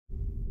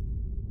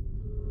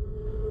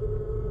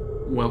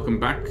Welcome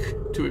back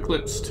to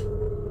Eclipsed.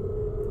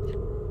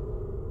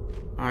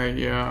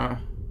 I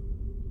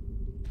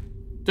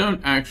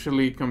don't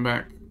actually come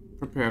back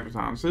prepared with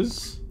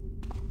answers.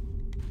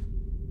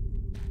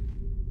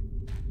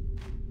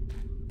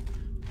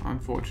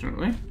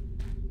 Unfortunately.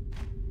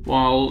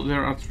 While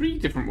there are 3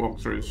 different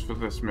walkthroughs for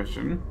this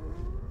mission,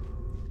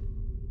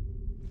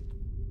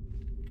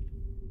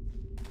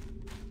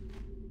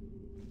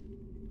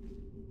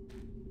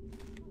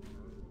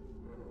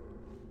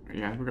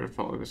 yeah, we're gonna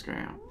follow this guy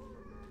out.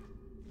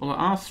 Well, there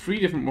are 3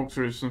 different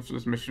walkthroughs for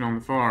this mission on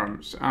the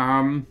forums.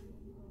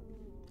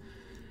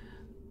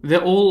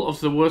 They're all of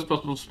the worst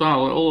possible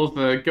style. All of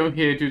the go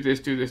here, do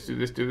this, do this, do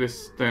this, do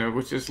this, there,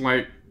 which is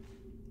like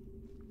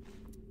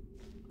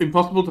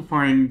impossible to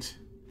find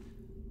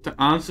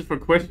to answer for a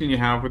question you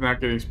have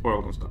without getting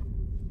spoiled and stuff.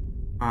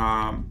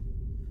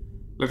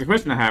 Like the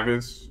question I have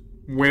is,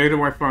 where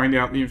do I find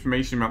out the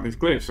information about these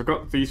glyphs? I've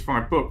got these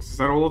 5 books. Is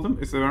that all of them?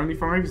 Is there only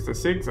 5? Is there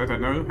 6? I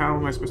don't know. How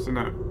am I supposed to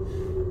know?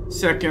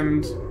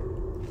 Second,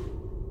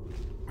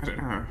 I don't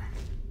know.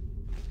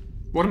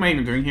 What am I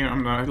even doing here?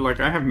 I'm not, like,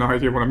 I have no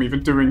idea what I'm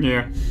even doing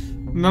here.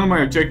 None of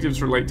my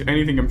objectives relate to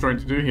anything I'm trying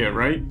to do here,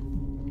 right?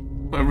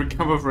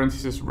 Recover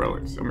Varensis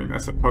relics. I mean, I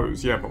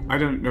suppose, yeah, but I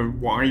don't know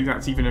why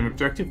that's even an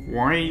objective.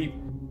 Why?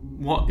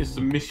 What is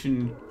the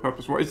mission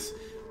purpose? What is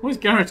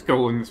Garrett's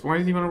goal in this? Why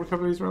does he want to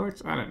recover these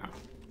relics? I don't know.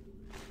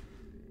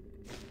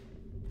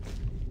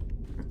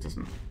 It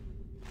doesn't...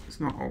 It's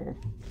not all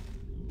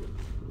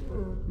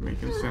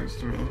making sense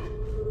to me.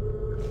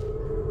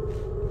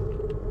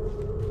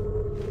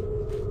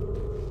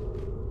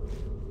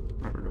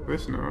 Right, we got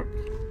this nook.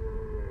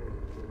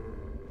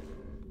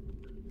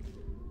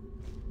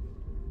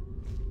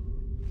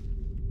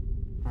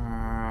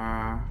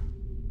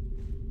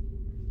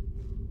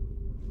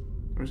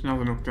 There's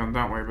another nook down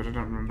that way, but I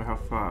don't remember how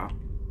far.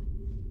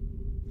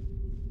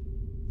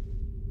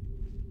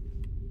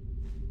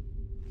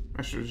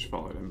 I should have just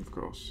followed him, of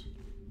course.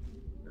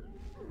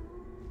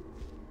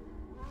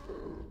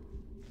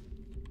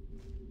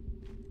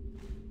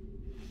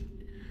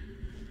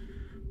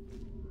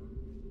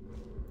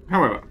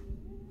 However,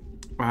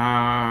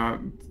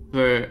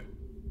 the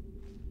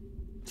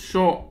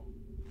short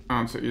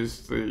answer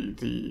is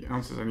the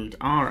answers I need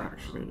are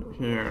actually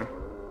here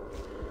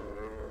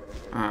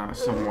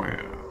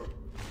somewhere,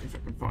 if I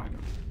can find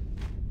them.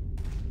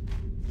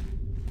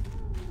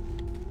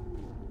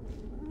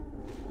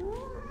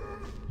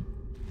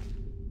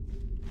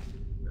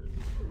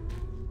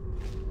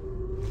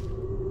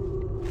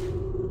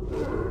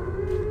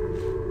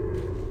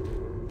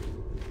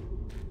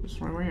 This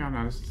is my way out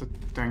now. This is the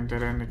dang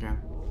dead end again.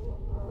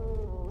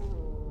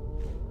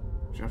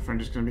 Which our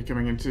friend is going to be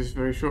coming into this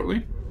very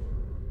shortly.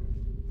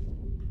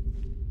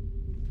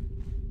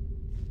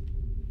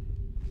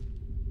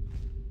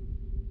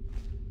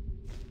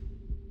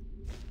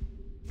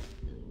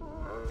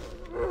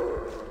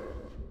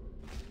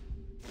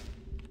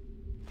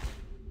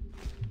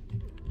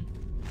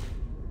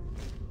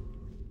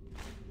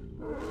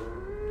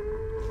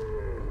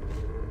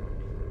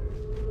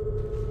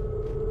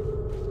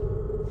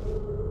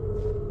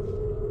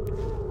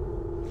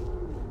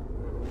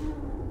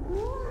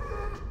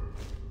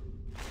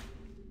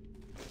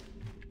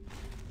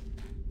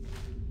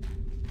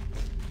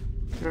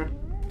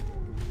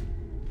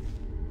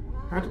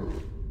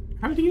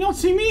 How did he not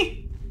see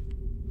me?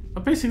 I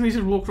basically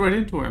just walked right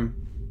into him.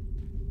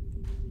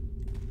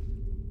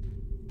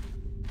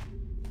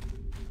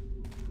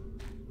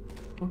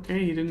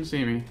 Okay, he didn't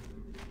see me.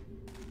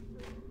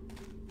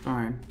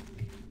 Fine.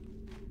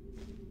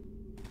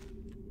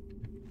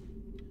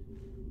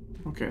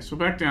 Okay, so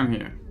back down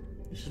here.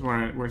 Which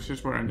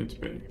is where I need to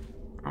be.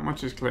 How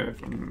much is clear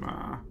from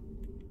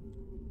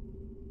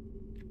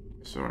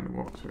surrounding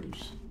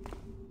walkthroughs?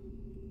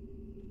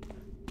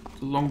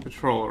 The long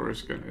patroller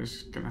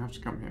is gonna have to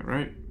come here,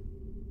 right?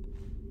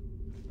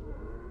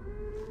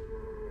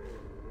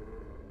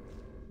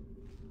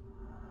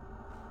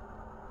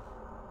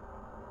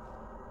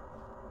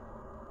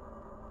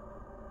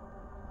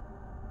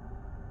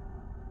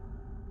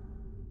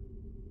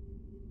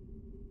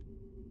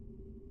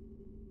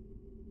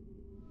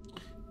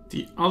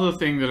 The other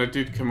thing that I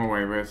did come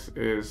away with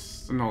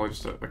is the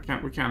knowledge that I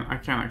can't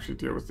actually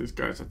deal with these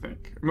guys, I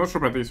think. I'm not sure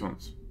about these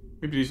ones.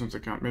 Maybe these ones I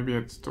can't. Maybe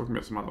it's talking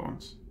about some other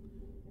ones.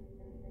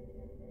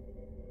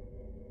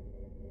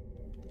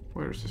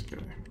 Where is this guy?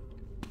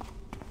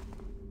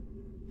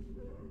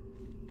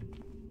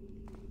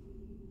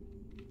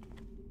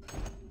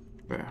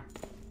 There.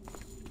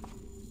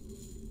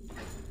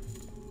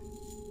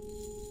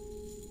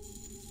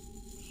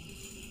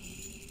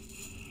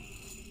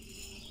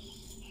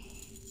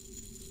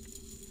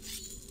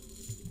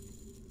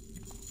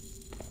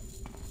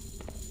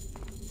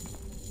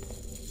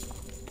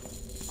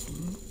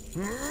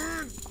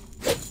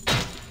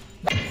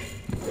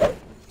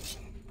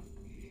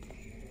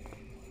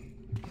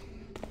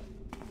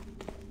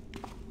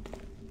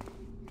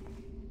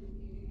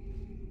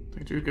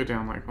 They do go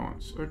down like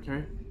horns.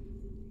 Okay.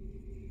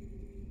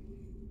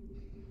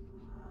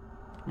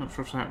 Not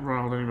sure if that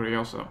riled anybody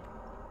else up.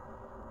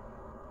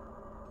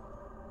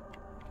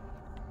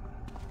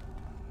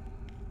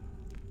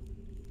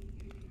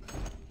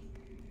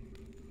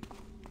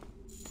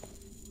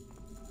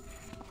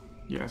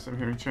 Yes, I'm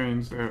hearing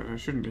chains there I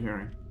shouldn't be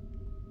hearing.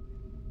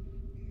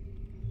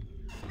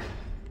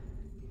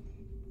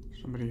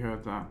 Somebody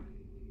heard that.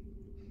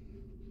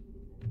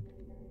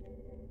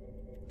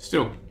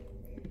 Still,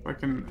 if I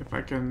can,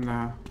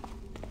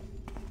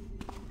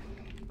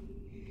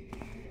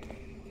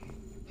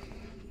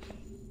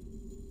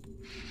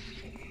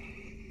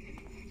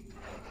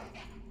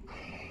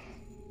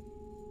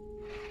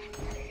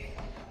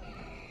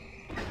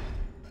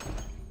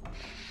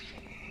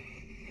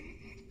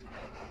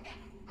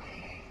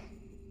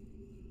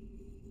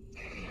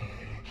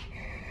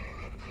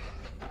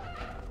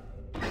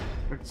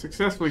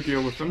 successfully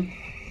deal with them,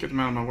 get them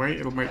out of my way,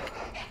 it'll make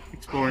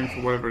exploring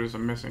for whatever it is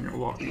I'm missing a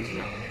lot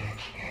easier.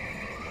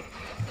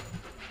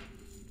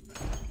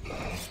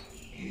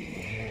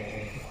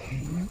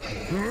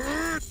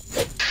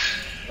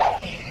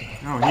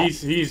 Oh,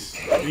 he's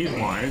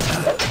wise.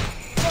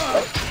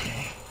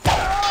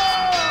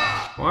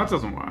 Well, that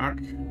doesn't work.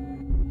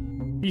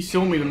 He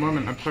saw me the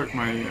moment I poked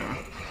my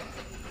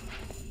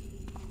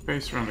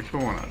face around the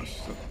corner.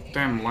 The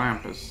damn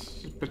lamp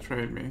has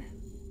betrayed me.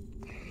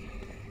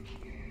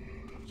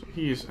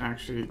 He is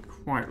actually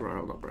quite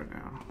riled up right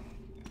now.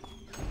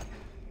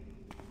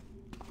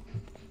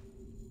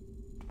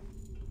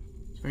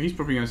 So he's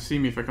probably going to see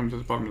me if I come to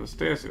the bottom of the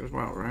stairs here as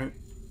well, right?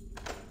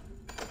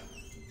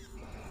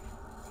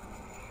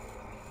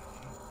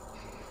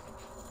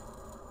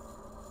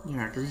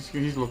 Yeah, because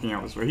he's looking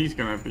out this way. He's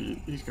gonna be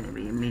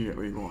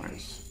immediately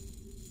wise.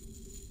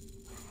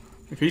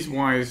 If he's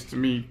wise to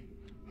me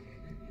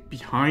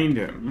behind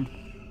him,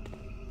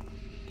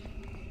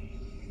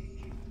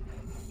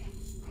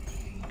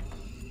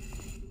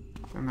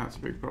 then that's a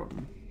big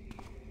problem.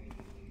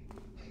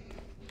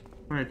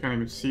 I can't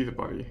even see the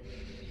body.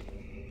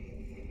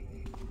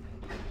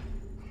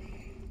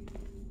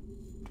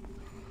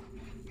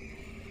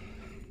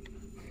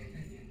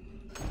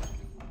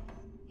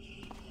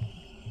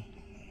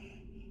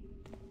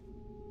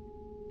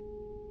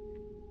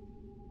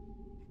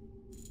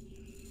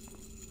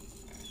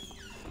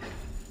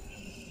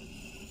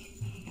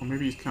 Or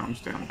maybe he's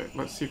calmed down a bit.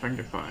 Let's see if I can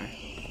get by.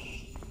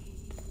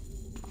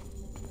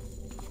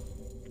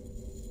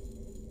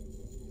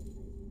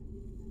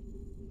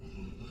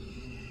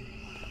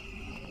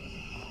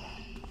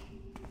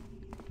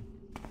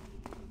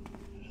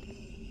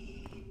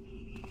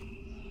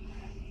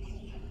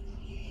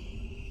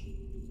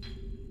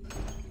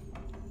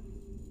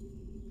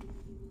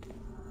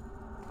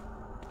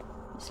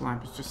 This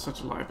lamp is just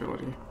such a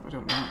liability. I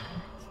don't know.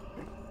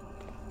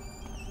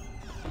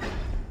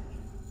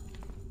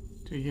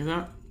 Did you hear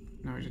that?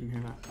 No, he didn't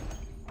hear that.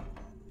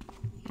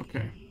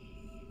 Okay.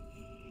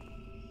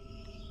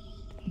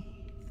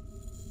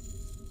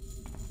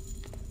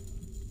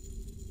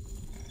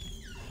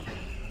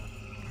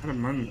 I had a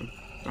moment of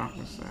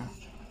darkness there.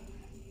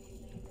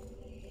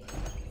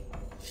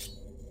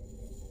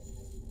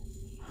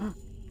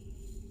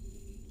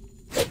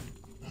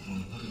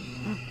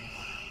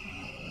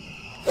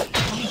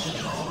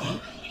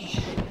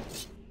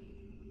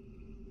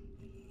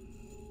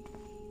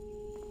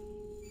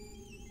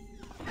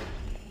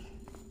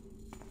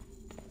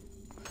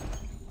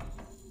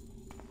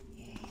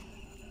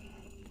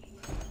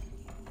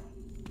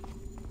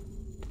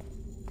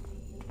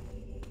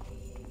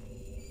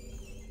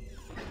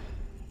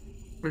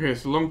 Okay,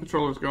 so long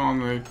patroller's gone,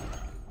 the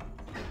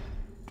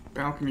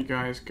balcony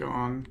guy's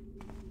gone.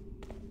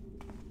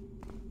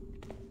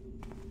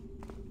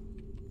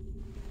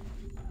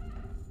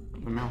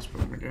 The mouse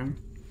button again.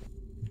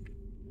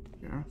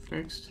 Yeah,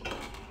 fixed.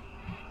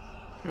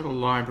 Got a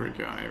library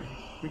guy.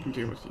 We can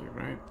deal with you,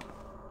 right?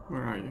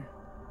 Where are you?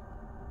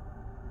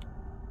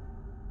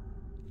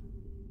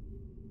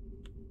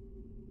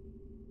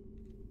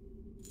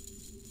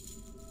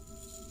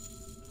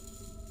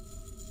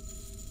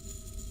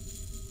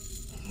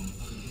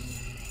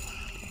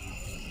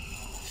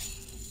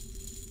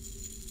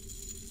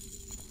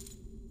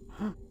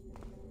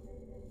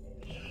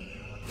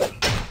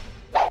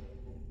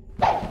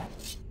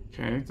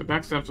 Okay, the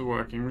backstabs are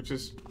working, which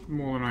is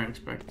more than I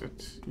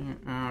expected.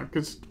 Yeah,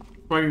 because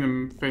fighting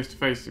them face to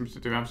face seems to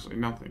do absolutely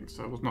nothing,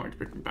 so I was not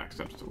expecting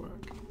backstabs to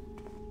work.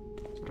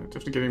 So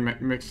definitely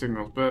getting mixed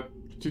signals, but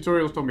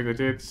tutorials told me they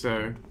did,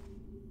 so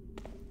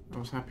I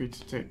was happy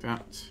to take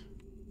that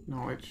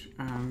knowledge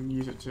and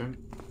use it to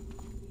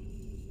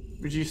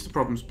reduce the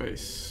problem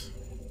space.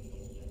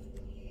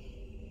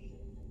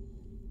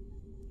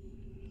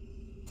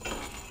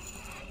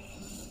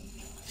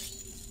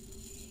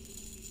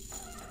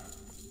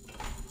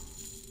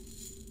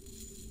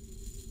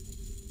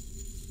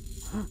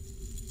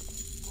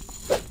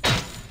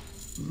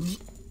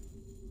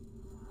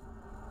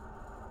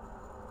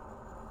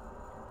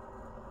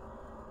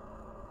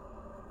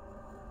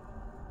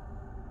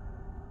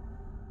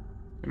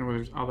 I don't know whether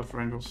his other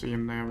friend will see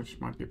him there, which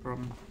might be a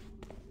problem.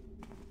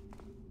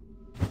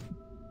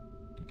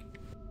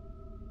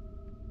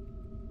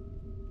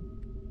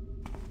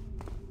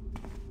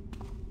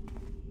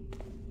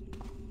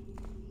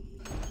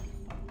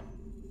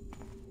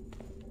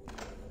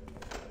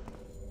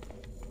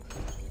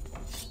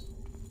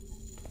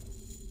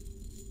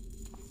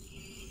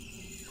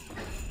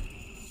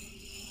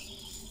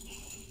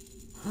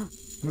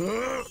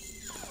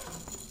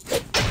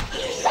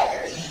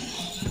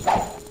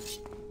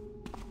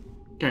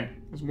 Okay,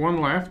 there's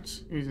one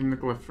left. He's in the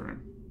glyph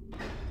room.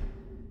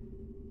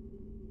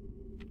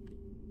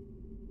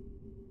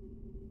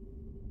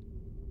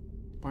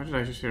 Why did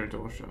I just hear a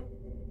door shut?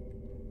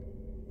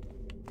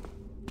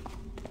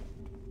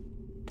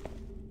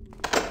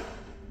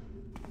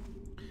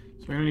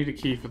 So we don't need a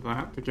key for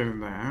that to get in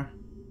there.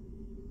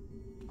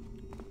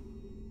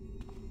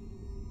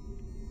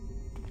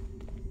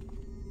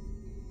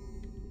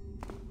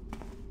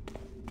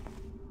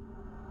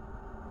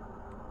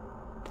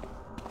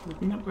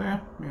 Looking up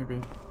there?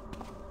 Maybe.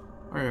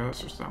 Oh yeah,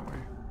 that's just that way.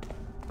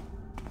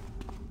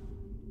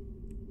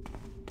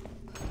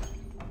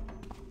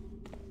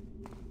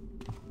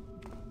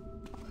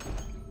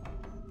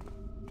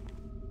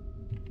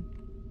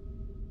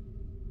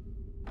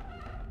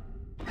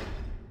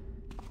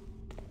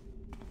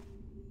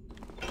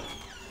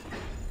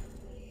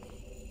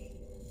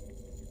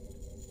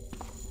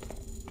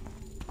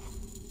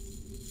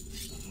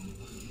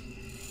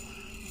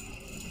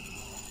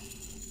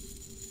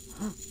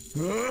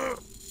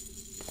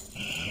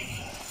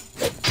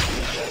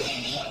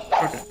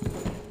 Okay.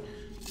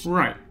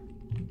 Right.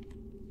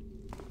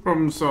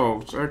 Problem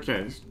solved.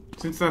 Okay.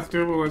 Since that's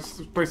doable,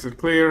 this place is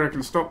clear. I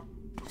can stop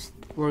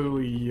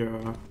slowly.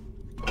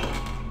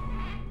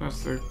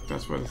 That's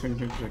where the thing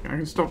is. I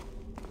can stop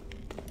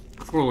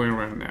crawling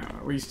around now.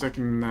 At least I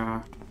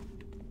can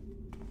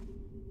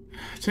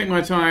take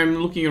my time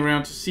looking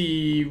around to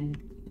see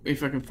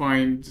if I can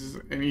find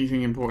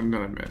anything important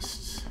that I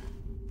missed.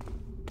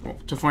 Well,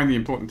 to find the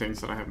important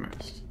things that I have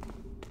missed.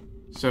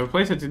 So a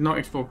place I did not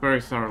explore very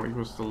thoroughly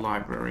was the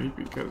library,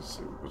 because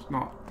it was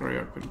not very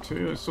open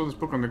to. I saw this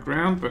book on the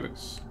ground, but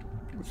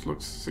which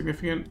looks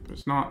significant, but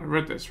it's not. I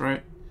read this,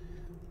 right?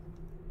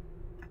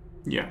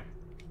 Yeah.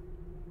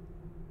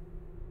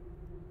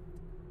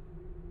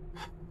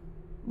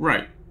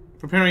 Right.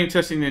 Preparing and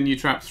testing their new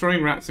traps.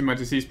 Throwing rats in my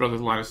deceased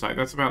brother's line of sight.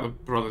 That's about the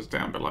brothers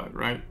down below,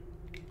 right?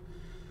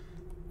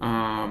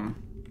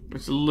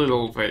 It's a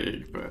little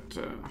vague, but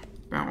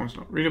that one's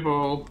not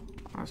readable.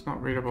 That's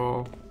not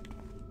readable.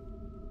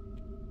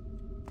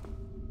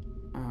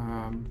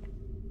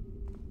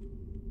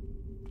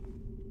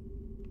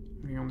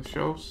 Anything on the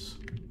shelves?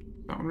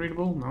 That one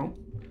readable? No.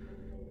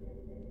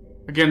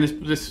 Again,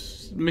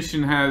 this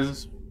mission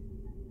has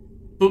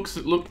books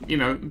that look,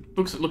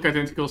 books that look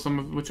identical, some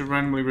of which are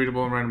randomly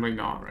readable and randomly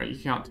not, right? You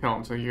can't tell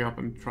until you go up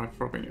and try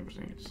frogging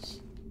everything. It's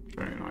just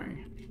very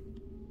annoying.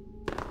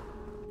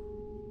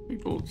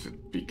 People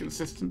should be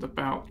consistent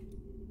about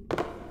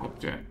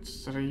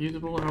objects that are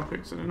usable and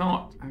objects that are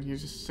not, and you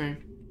just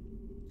save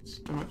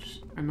so much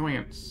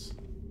annoyance.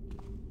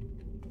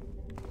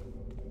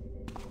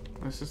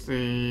 This is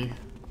the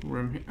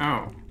room here.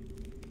 Oh.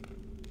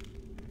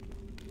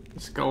 The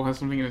skull has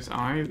something in its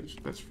eye.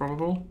 That's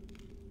probable.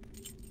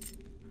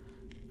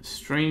 A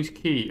strange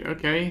key.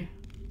 Okay.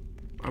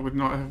 I would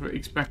not have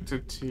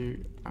expected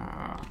to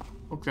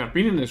look there. I've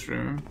been in this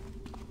room.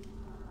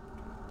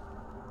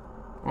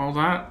 Well,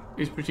 that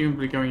is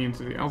presumably going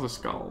into the other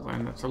skull,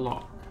 then. That's a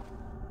lock.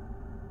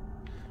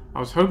 I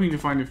was hoping to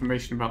find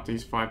information about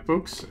these 5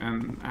 books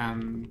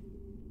and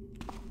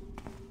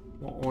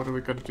what order we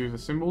got to do the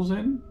symbols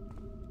in.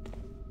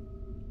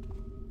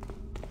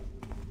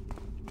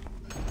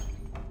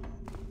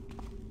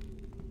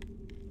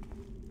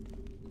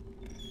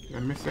 Did I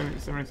miss anything?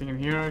 Is there anything in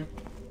here I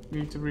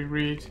need to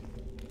reread?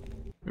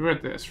 We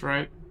read this,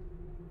 right?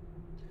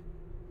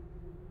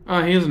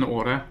 Here's an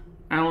order.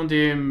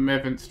 Alandir,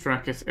 Mevent,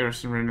 Strakis,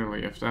 Erison,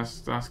 Renelief.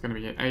 That's going to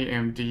be it.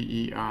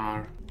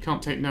 A-M-D-E-R.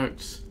 Can't take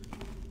notes.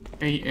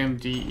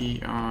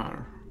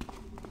 A-M-D-E-R.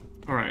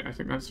 Alright, I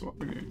think that's what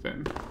we need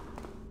then.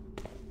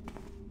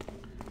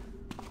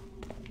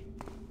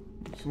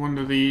 It's one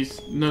of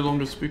these no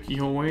longer spooky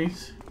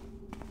hallways.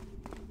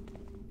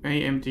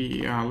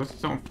 A-M-D-E-R. Let's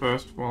start on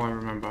first while I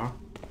remember.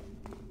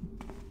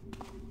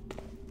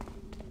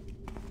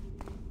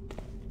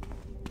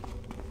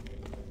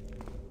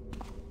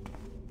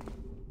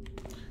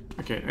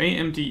 Okay,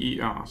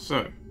 A-M-D-E-R.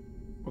 So,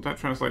 what that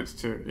translates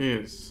to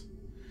is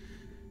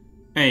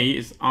A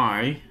is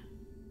I,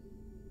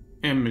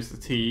 M is the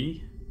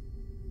T,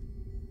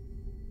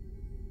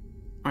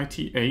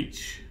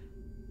 I-T-H,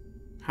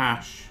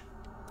 hash,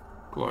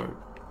 globe.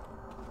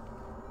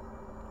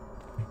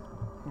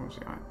 What was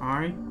the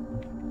I?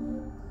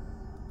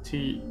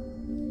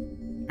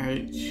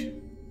 I-T-H,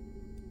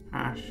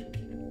 hash,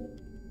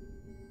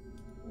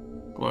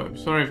 globe.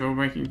 Sorry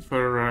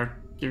for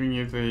giving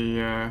you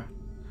the,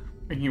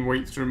 making you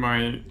wait through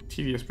my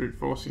tedious brute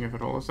forcing of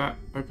it all. Is that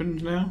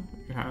opened now?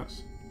 It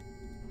has.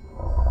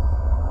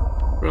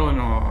 Brilliant,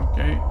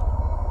 okay.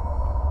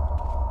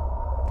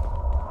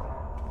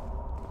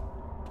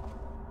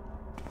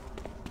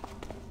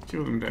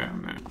 Two of them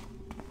down now.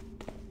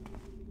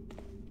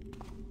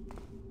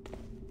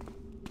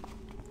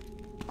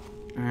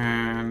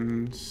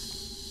 And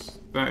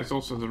that is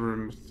also the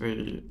room with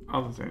the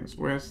other things.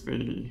 Where's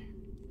the...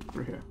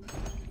 over here.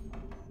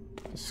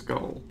 The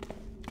skull.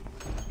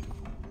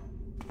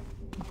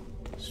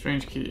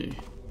 Strange key.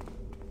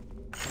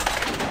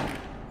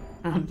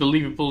 The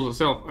lever pulls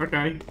itself.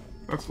 Okay.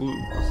 That's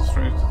a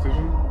strange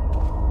decision.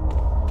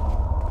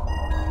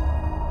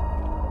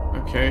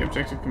 Okay,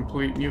 objective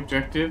complete. New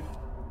objective.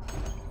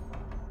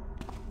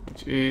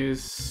 Which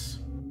is...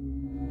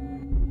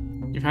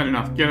 You've had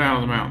enough. Get out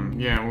of the mountain.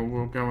 Yeah,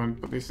 we'll go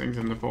and put these things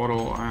in the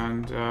portal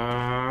and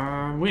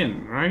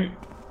win, right?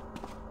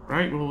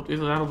 Right? Well,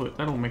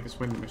 that'll make us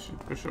win the mission,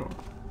 for sure.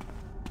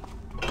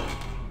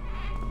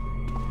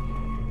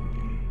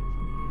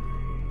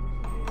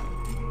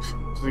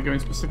 Do they go in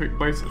specific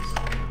places?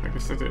 I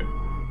guess they do.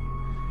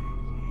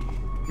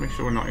 Make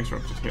sure we're not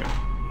interrupted here.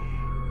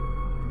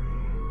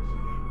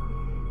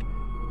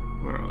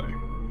 Where are they?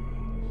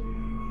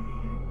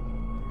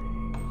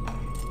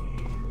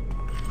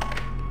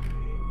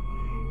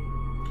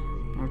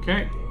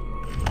 Okay.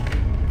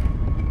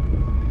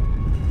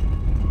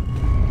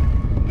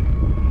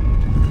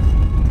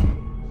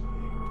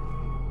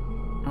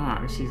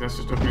 Ah, I see, that's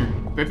just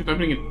opening... They're just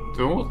opening a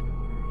door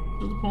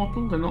to the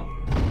portal? They're not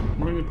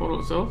running the portal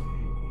itself?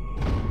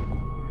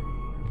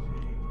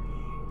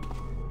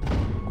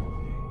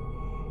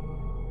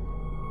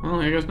 Well,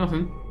 here goes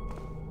nothing.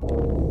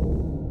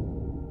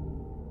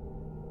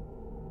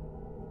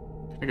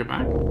 Can I go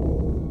back?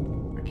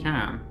 I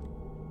can.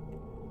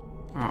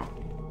 Oh.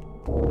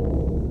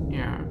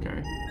 Yeah,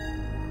 okay.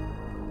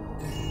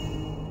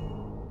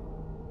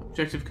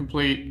 Objective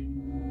complete.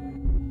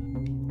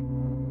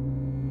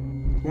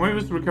 Why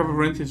was the recover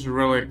rented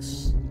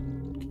relics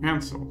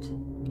cancelled?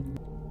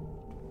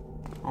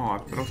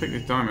 Odd, but I'll take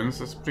these diamonds.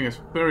 That's putting us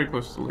very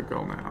close to the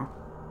goal now.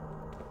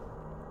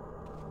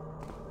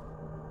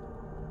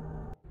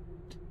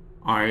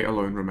 I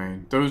alone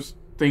remain. Those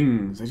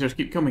things, they just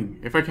keep coming.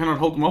 If I cannot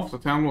hold them off, the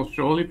town will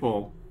surely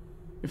fall.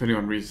 If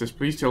anyone reads this,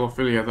 please tell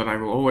Ophelia that I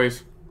will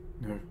always...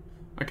 No,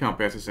 I can't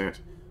bear to say it.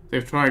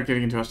 They've tried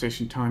getting into our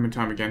station time and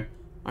time again.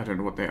 I don't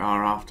know what they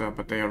are after,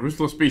 but they are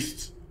ruthless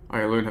beasts.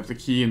 I alone have the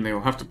key, and they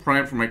will have to pry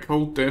it from my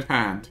cold, dead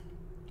hand.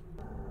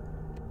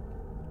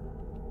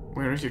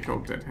 Where is your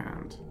cold, dead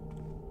hand?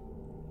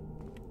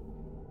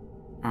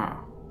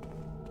 Ah.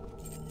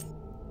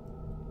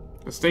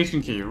 The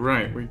station key,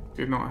 right. We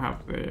did not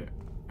have the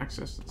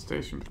access to the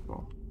station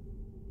before.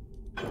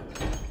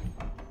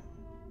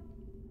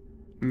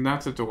 And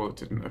that's a door that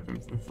didn't open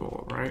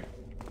before, right?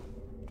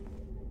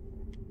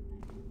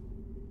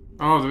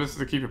 Oh, this is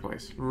the keeper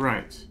place.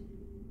 Right.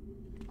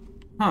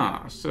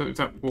 Huh, so it's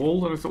that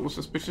wall that I thought was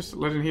suspicious that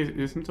led in here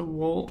isn't a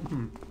wall?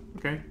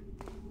 Okay.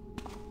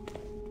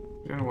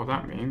 I don't know what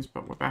that means,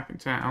 but we're back in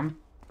town.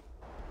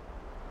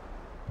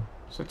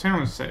 So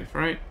town is safe,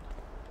 right?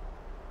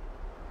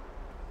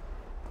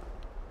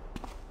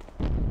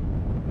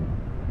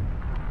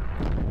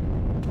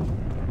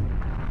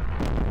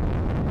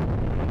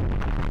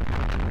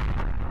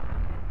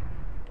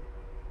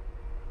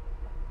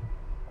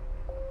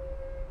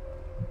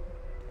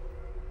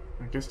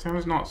 I guess town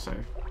is not safe.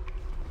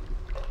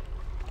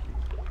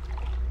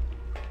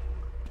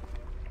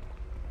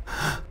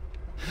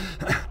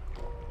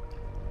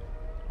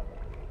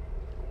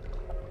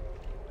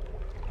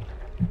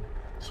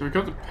 So we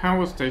got the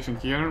power station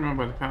key. I don't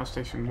remember where the power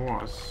station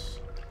was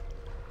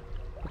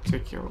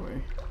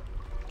particularly.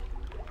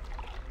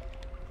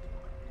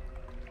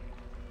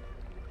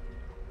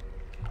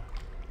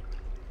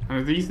 And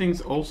are these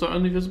things also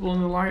only visible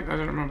in the light? I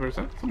don't remember. Is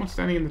that someone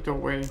standing in the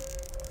doorway?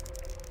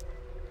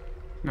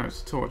 No,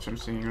 it's a torch I'm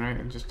seeing, right?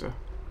 And just a...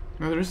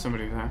 No, there is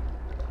somebody there.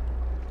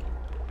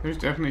 There's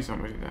definitely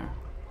somebody there.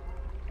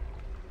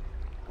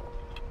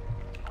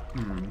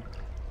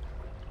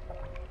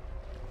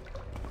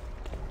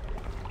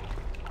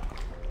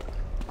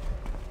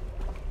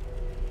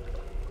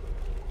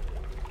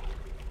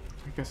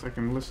 I guess I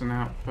can listen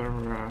out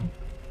for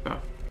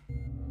stuff.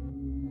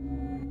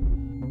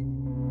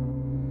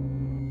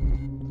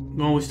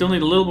 Well, we still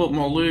need a little bit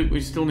more loot,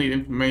 we still need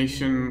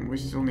information, we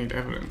still need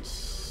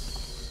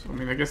evidence. I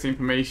mean, I guess the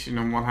information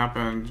on what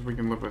happened we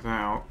can live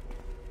without.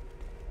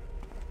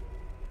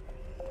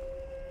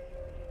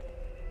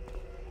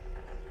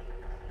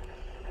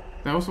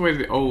 That was the way to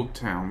the old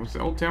town. Was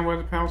the old town where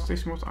the power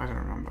station was? I don't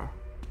remember.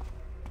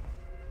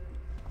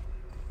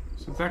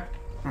 So that...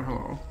 Oh,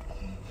 hello.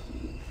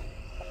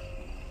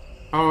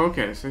 Oh,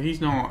 okay, so he's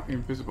not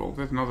invisible.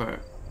 There's another...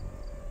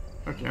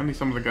 Okay, only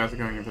some of the guys are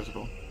going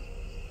invisible.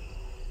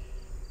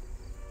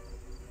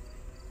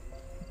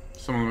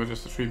 Some of them are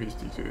just the tree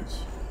beastie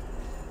dudes.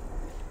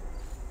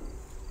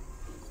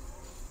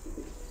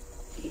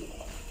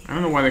 I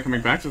don't know why they're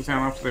coming back to the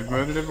town after they've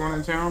murdered everyone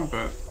in town,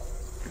 but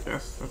I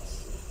guess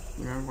that's,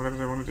 you know, whatever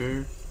they want to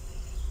do.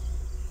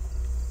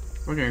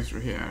 We're going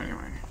through here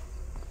anyway.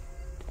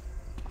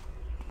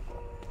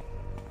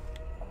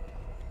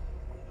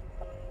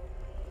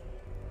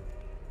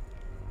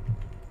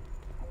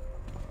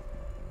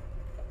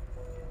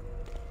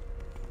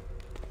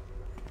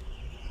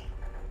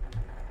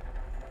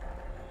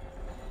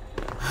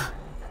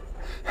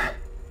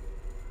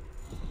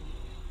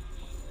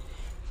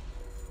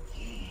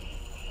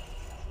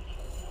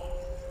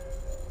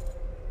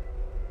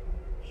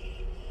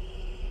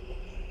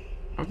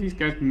 Have these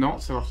guys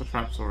not set off the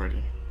traps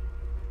already?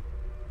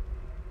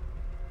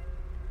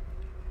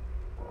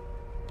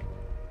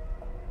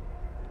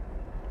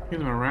 hear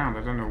them around,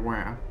 I don't know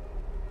where.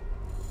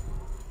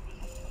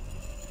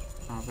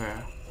 Oh,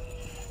 there.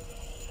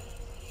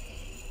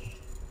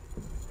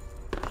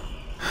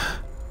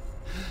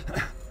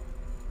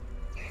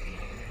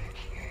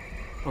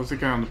 Oh, there's a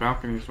guy on the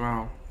balcony as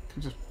well. You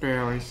can just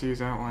barely see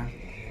his outline.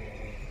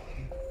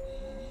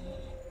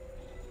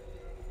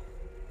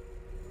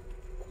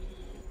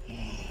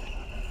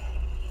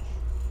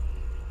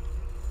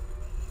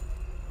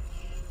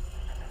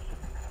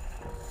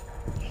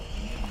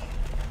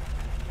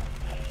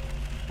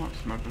 What's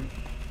smoking?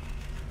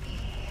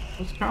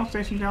 Was the power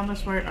station down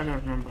this way? I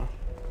don't remember.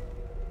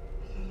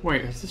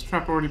 Wait, has this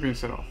trap already been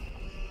set off?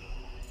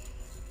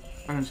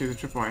 I don't see the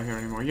tripwire here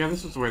anymore. Yeah,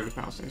 this is the way to the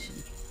power station.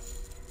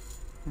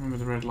 Remember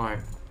the red light.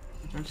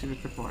 I don't see the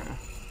tripwire.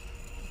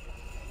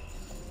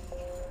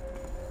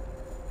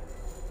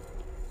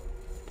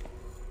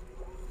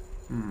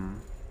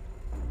 In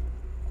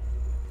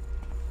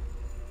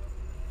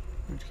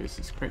which case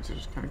these crates are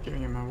just kind of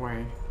getting in my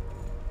way.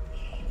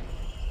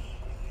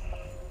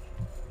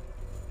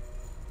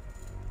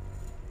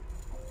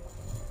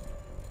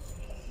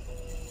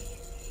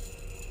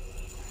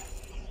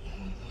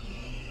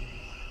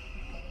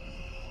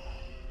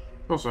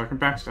 Also, I can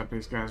backstab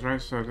these guys, right?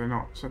 So they're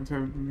not, so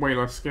they're way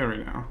less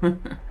scary now.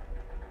 That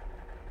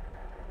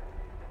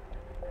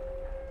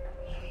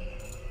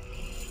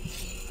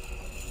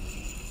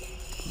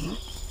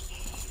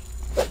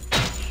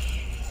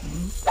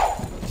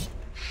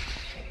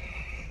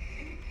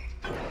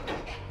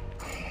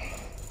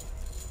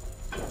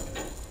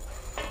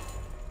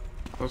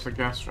was a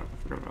gas trap, I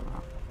forgot about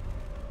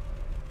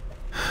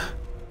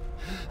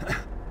that.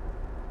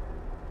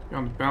 Guy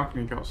on the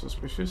balcony got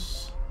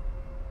suspicious.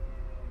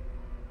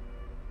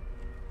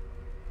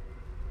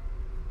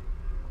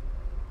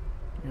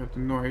 You heard the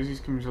noise, he's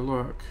coming to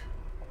look.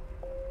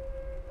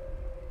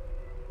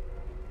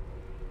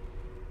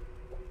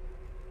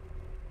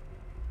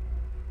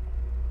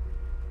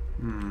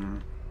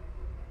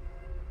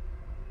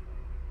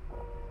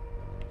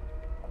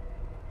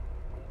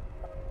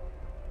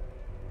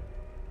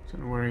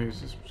 Don't know where he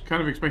is. I was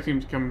kind of expecting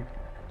him to come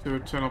to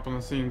turn up on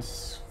the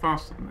scenes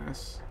faster than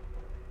this.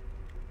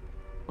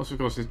 Also, of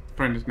course, his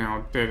friend is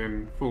now dead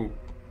in full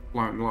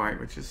blown light,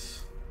 which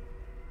is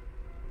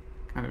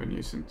kind of a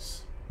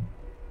nuisance.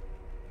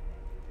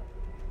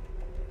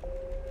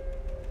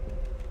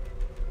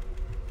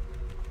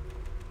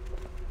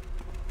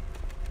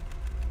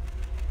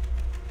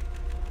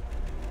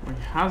 Well,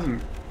 he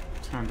hasn't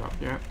turned up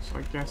yet, so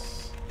I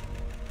guess...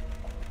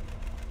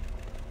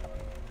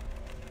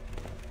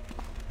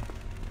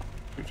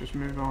 we'll just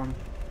move on.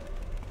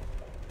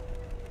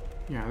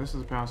 Yeah, this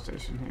is the power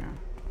station here.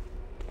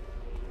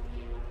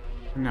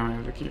 And now I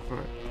have the key for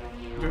it.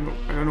 I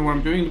don't know what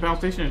I'm doing in the power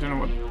station, I don't know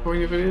what the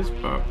point of it is,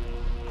 but...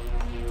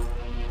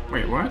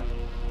 Wait, what?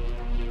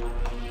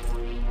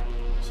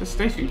 It's a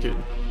station key.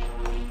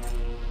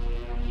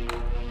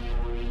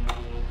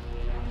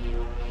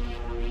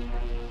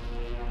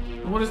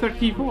 What is that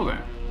key for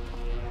then?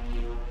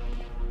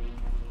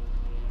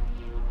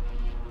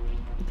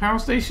 The power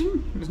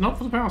station? It's not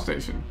for the power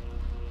station.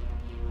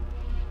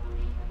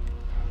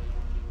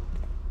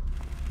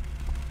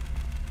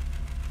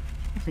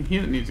 Nothing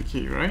here that needs a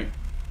key, right?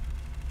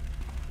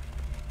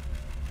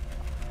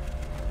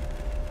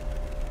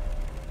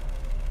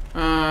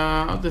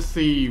 There's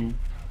the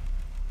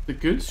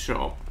goods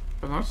shop,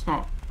 but that's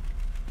not.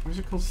 Why is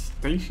it called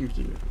station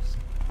keys?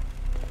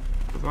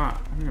 For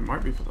that, I think it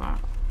might be for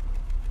that.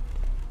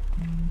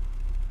 I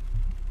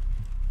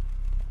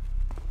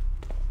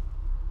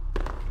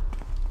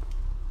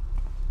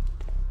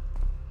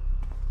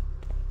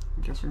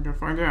guess we can go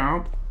find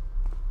out.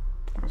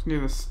 That was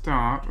near the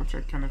start, which I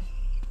kind of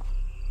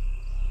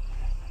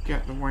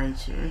get the way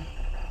to.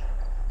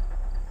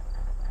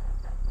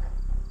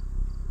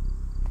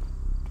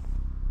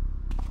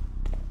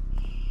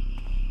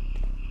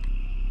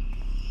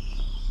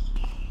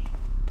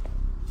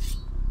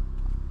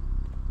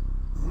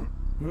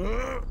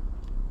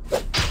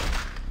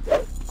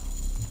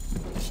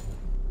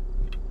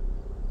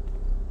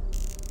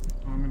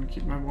 I'm gonna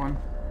keep my one.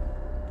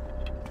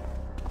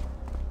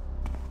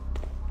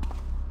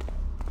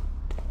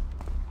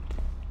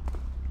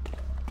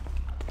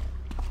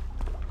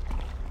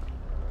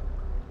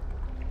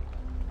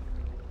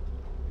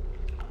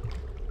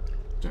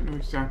 Don't know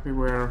exactly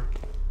where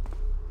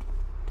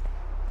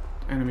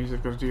enemies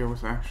I've got to deal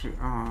with actually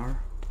are.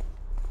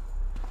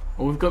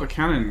 Oh, we've got the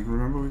cannon.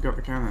 Remember, we've got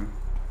the cannon.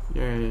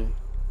 Yay.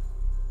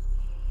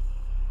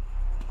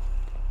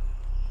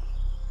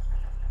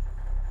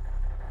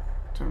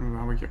 Don't remember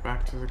how we get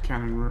back to the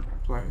cannon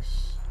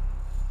place.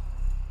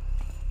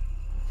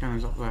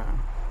 Cannon's up there.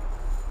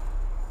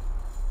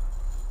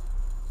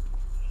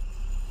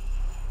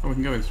 Oh, we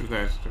can go in through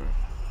there to do it.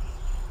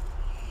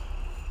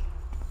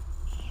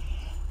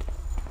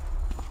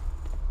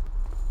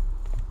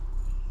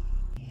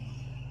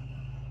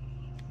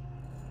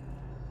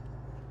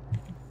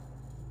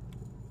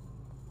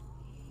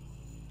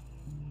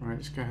 Right,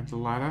 let's go ahead to the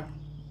ladder.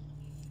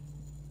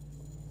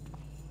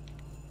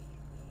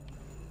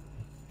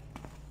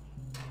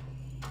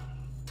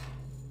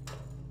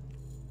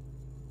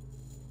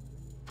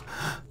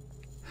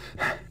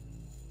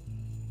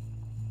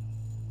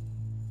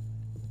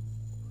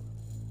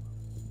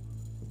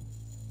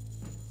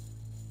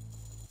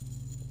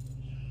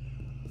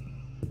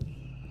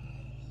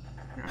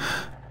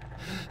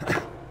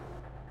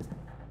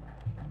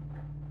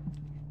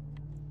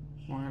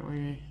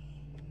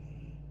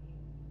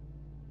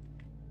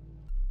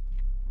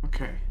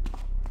 Okay.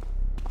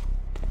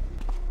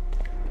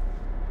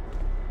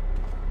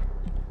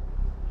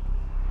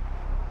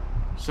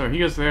 So he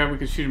goes there, we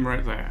can shoot him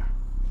right there.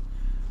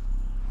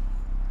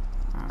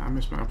 I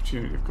missed my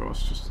opportunity, of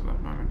course, just at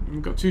that moment.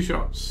 We've got 2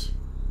 shots.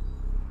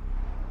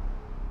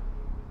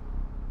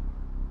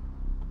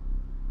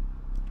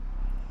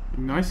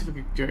 Be nice if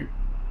we could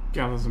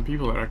gather some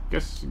people there. I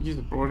guess use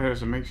the broadhead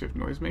as a makeshift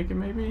noisemaker,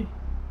 maybe?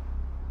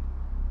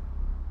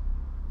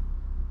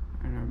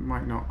 And it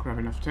might not grab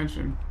enough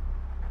attention.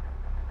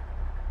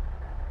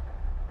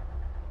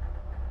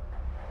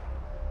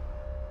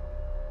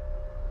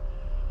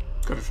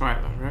 Gotta try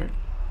it though, right?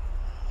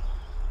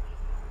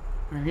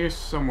 And here's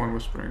someone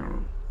whispering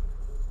on.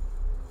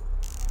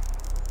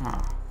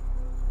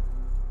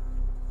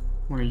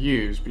 Want to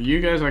use, but you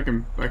guys I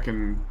can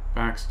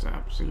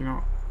backstab, so you're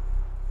not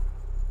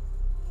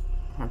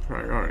my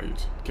priority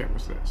to get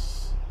with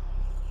this.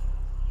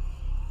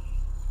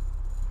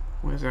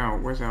 Where's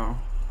our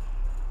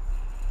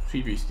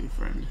tree beastie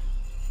friend?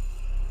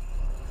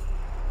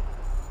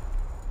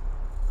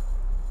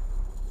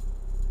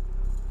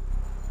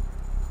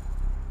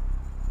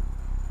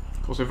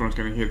 Of course, everyone's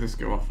going to hear this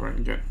go off, right,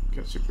 and get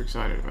super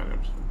excited about it.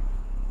 So.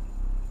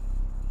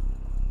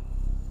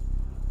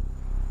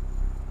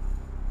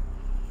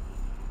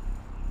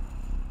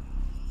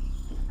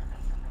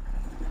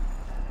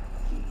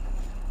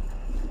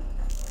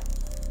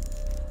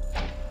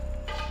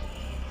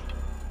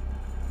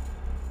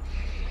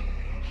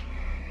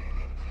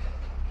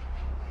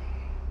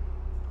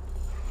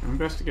 Go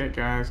investigate,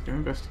 guys. Go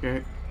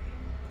investigate.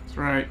 That's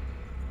right.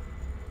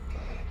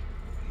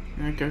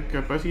 Yeah,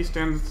 go. Both of you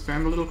stand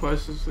a little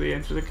closer to the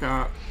edge of the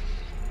cart.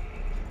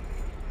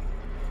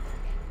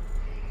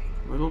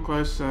 A little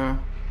closer.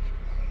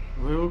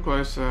 A little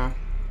closer.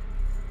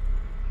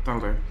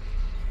 That'll do.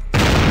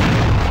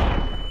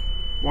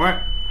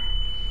 What?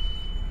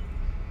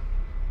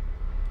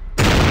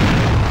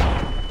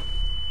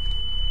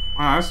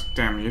 Wow, that's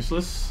damn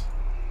useless.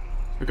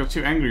 We got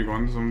 2 angry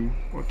ones, and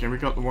okay, we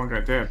got the one guy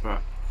dead,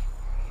 but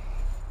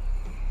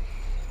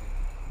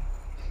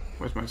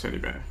where's my teddy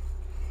bear?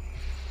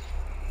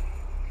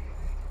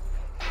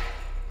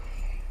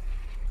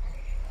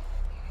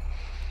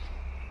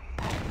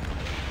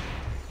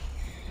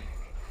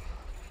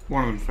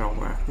 One of them fell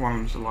there. One of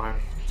them's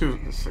alive. 2.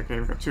 Okay,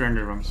 we've got 2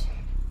 angry ones.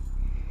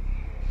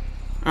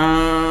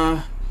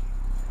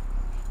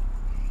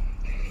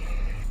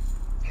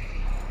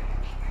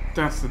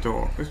 That's the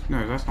door.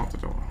 No, that's not the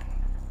door.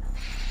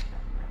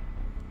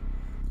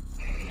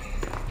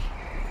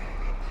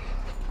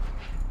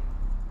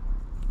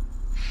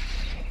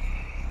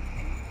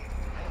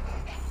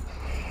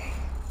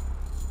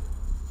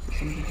 Is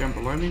somebody down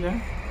below me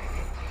there?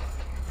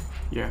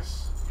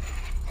 Yes.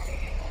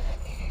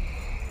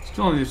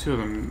 Still only the 2 of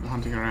them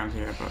hunting around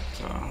here, but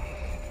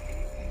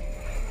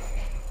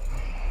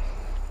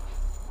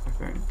I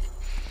think.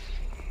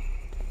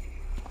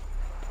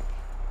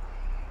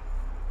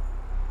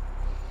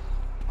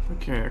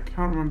 Okay, I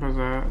can't remember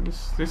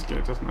this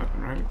gate doesn't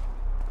open, right?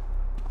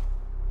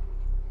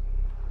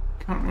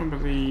 Can't remember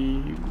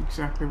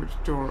exactly which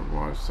door it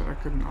was that I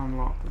couldn't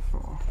unlock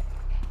before.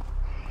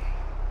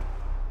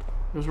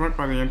 It was right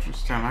by the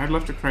entrance to town. I had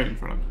left a crate in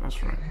front of it,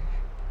 that's right.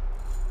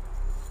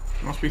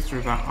 It must be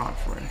through that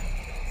archway.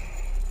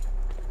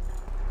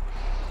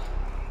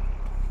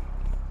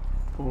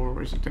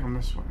 Or is it down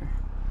this way?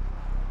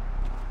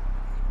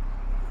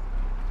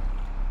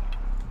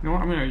 You know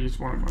what? I'm gonna use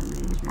my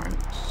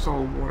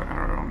soul water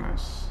arrow on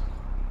this.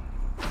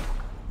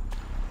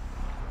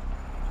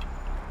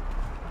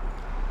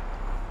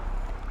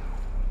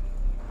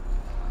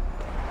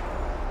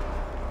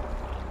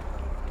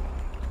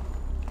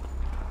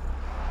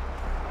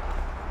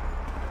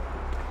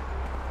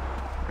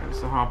 Okay,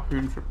 it's the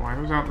harpoon tripwire.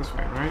 It was out this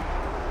way, right?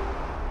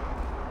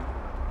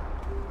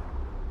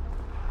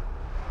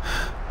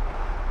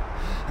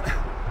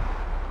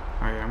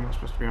 Oh yeah, I'm not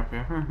supposed to be up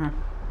here.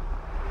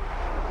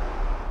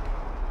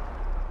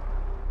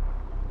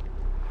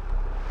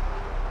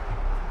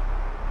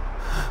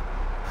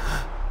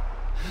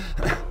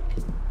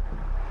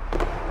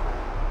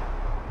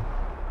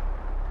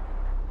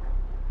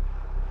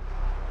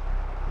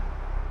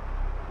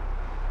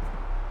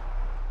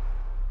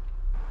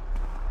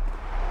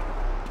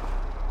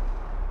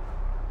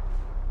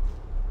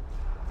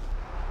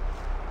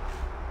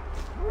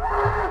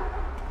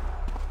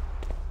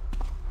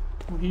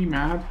 He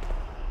mad?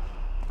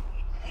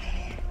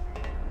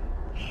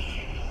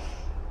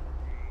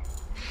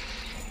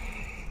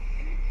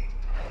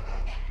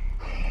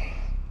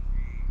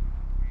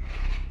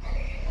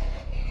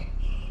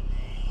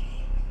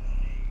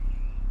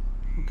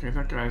 Okay,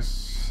 that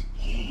guy's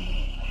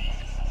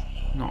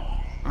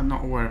I'm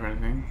not aware of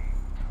anything.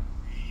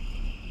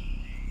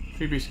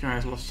 Freebie Sky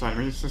has lost sight of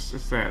me.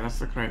 It's there. That's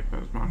the crate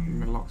that was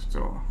marking the locked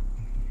door.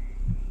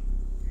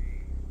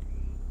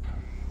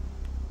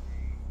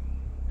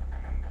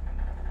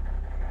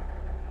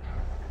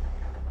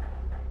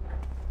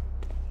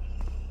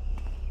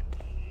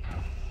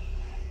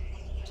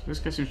 This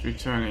guy seems to be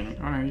turning.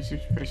 Oh no, he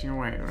seems to be facing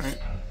away, right?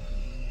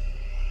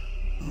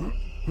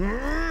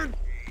 Okay.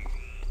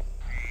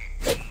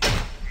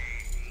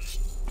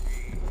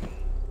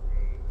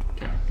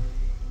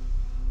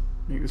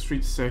 Make the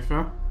streets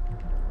safer.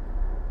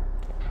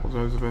 For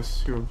those of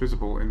us who are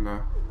visible in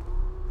the...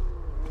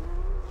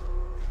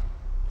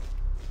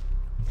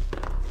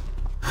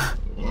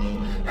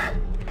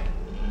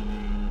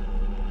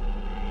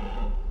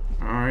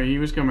 Alright, he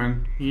was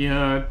coming. He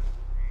heard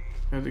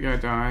the guy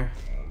die.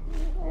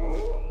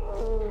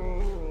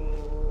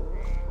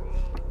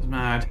 He's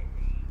mad.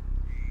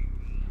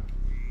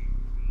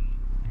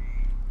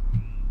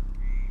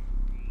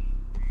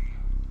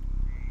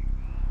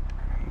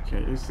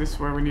 Okay, is this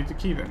where we need the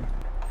key then?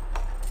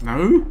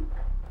 No?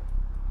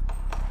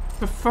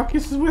 The fuck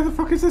is this? Where the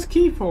fuck is this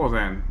key for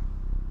then?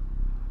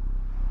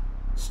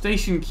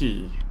 Station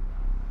key.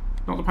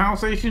 Not the power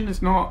station,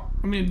 it's not...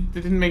 I mean,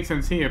 it didn't make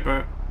sense here,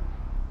 but...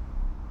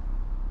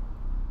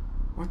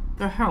 What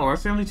the hell?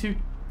 That's the only two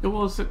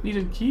doors that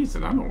needed keys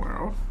that I'm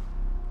aware of.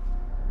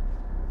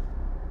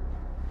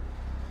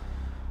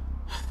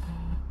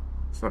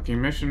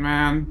 Fucking mission,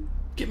 man.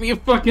 Give me a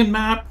fucking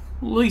map.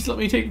 At least let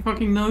me take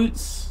fucking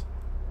notes.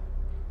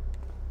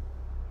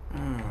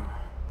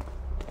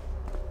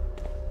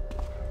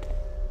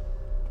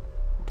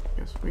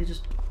 Guess we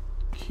just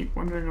keep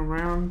wandering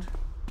around.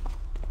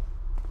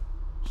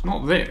 It's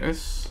not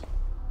this.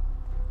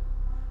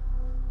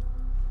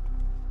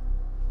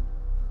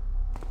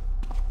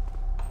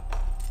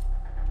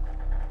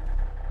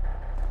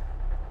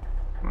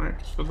 Right,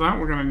 for that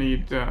we're gonna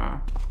need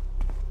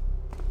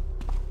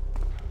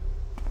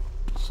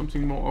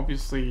something more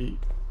obviously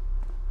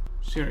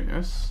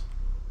serious.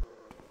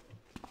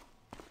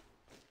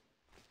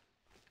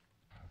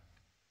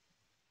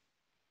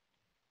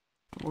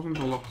 There wasn't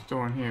a locked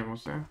door in here,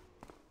 was there?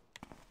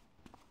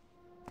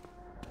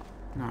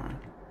 No.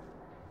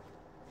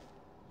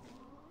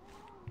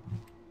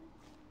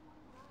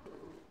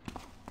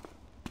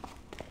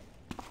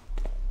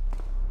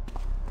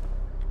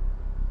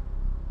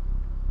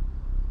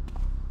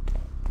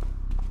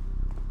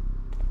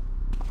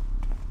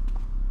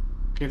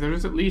 Okay, there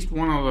is at least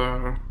one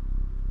other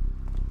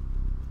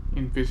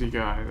invisi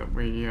guy that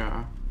we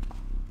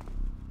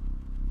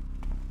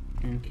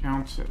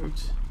encountered.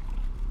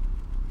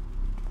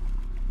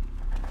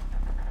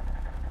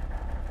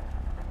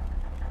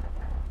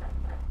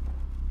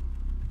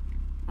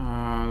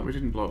 We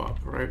didn't blow up,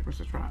 right? Where's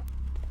the trap?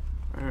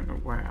 I don't know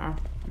where. I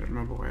don't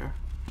remember where.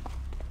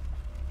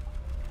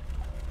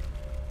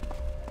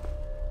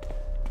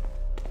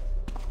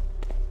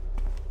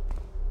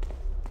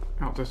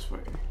 Out this way.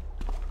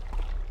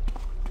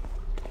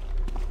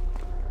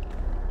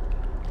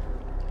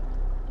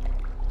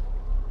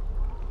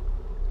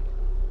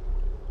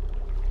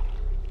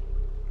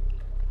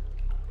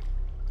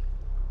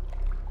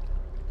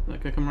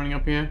 Like I come running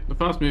up here. The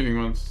fast moving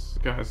ones,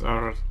 guys,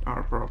 are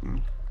a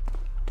problem.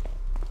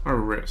 Or a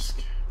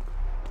risk.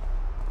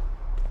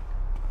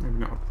 Maybe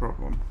not a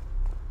problem.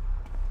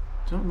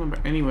 Don't remember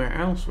anywhere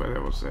else where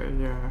there was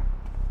a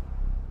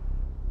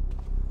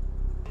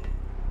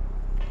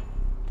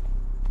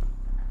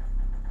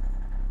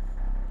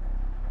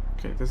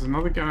Okay, there's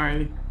another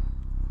guy.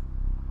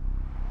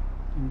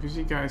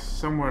 Invisi guy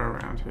somewhere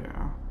around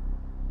here.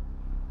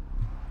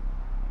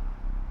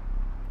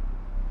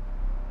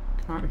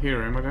 Can't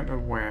hear him, I don't know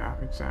where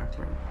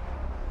exactly.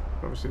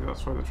 Obviously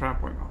that's where the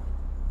trap went off.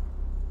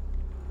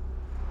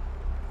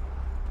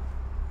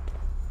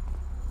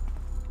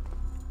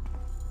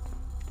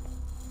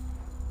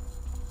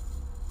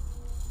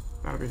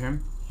 That'll be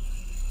him.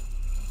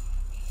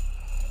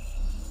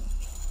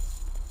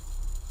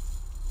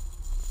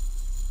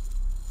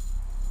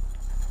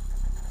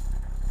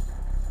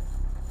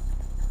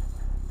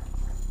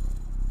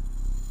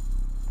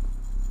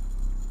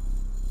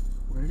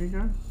 Where did he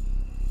go?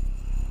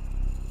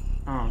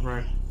 Oh,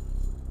 right.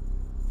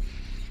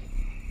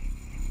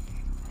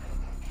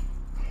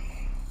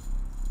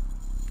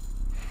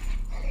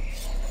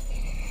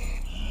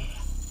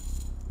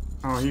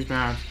 Oh, he's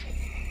bad.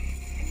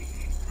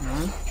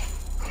 No?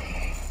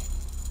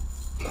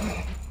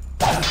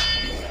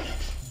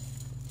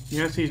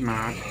 Yes, he's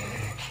mad.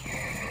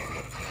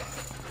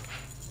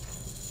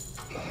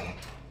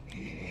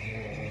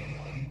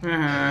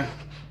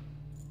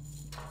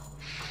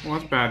 Well,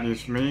 that's bad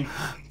news for me.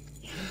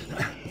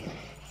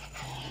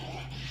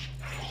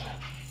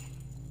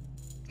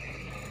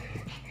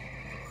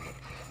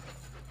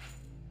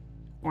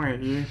 Wait,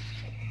 you...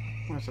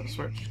 Where's that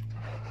switch?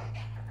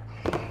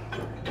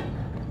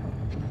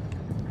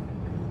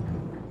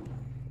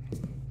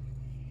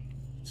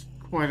 Let's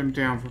quiet him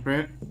down for a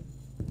bit.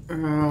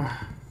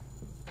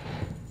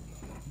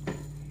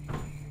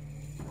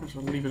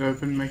 I'll leave it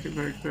open, make it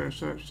very clear,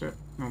 search it.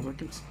 No, I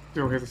can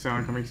still hear the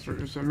sound coming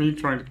through, so me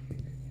trying to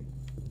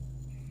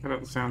cut out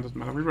the sound doesn't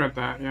matter. We read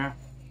that, yeah.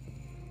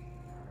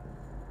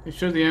 It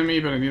showed the enemy,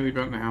 but I nearly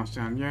burnt the house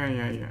down.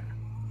 Yeah.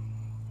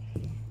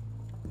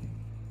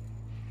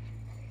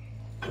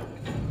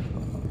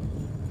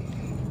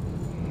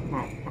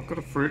 Well, I've got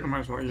a fruit, I might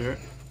as well eat it.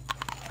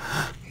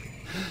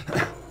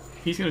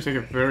 He's going to take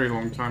a very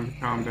long time to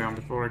calm down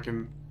before I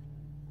can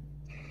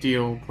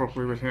deal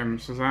properly with him,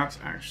 so that's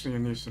actually a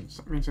nuisance.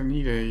 That means I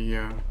need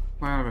a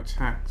plan of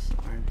attacks that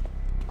I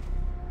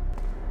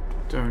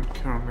don't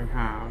currently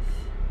have.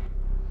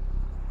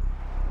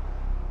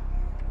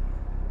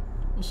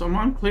 So I'm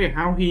unclear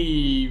how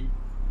his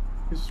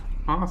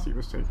path he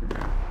was taking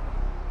there.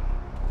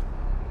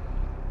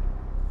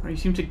 He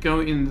seemed to go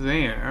in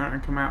there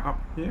and come out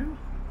up here.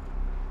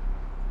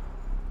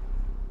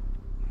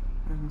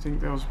 I didn't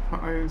think there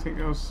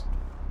was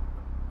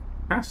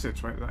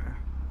passage right there.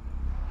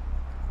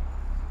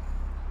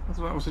 I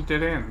thought that was a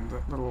dead end,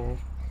 that little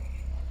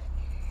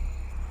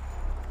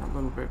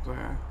bit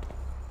there.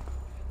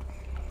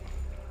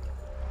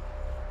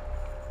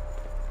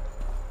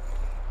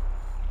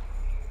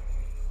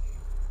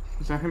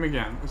 Is that him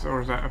again?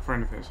 Or is that a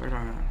friend of his? I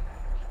don't know.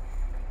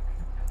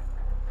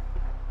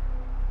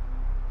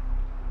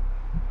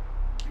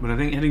 But I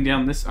think heading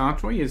down this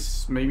archway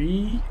is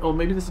maybe... Oh,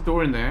 maybe there's a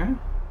door in there.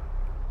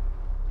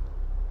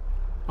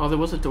 Oh, there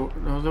was a door.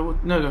 No, there was,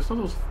 no, I thought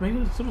there was... Maybe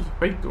there was a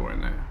fake door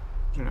in there.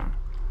 I don't know.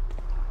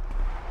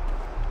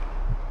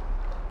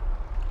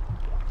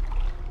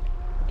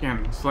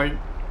 Again, it's like...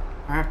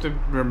 I have to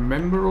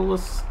remember all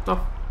this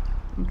stuff.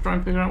 I'm trying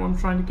to figure out where I'm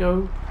trying to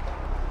go.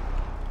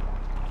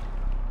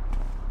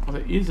 Oh,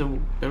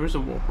 there is a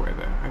walkway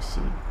there, I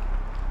see.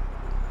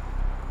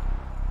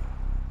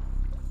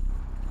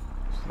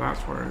 So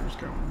that's where he was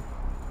going.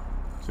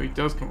 So he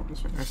does come up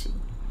this way, I see.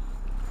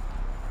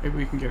 Maybe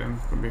we can get him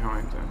from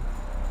behind then.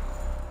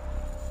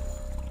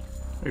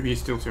 Maybe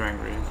he's still too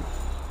angry.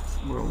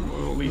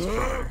 We'll at least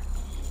try.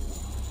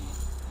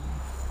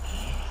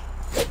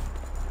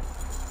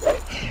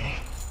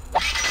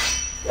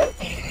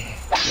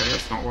 Yeah,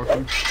 that's not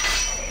working.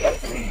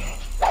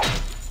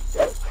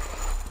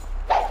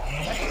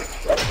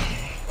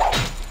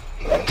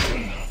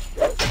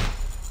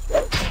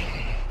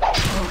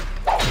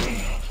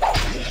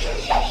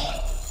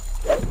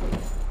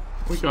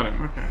 We got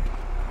him, okay.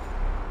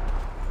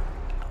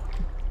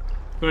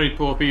 Very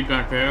poor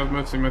feedback there. I was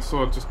mostly my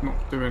sword just not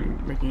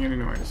making any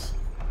noise.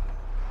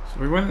 So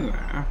we went in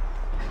there.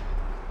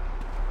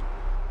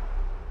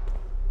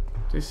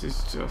 This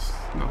is just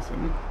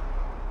nothing.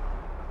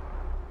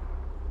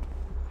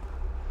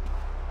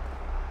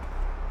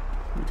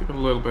 We took a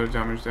little bit of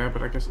damage there,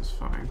 but I guess it's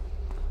fine.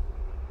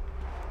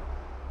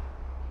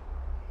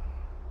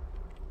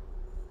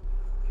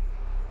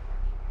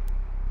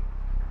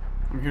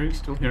 I'm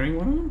still hearing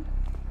one of them?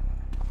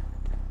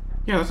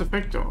 Yeah, that's a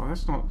fake door.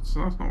 That's not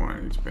where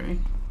I need to be.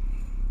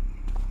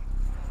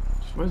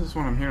 Where's this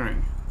one I'm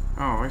hearing?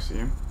 Oh, I see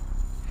him.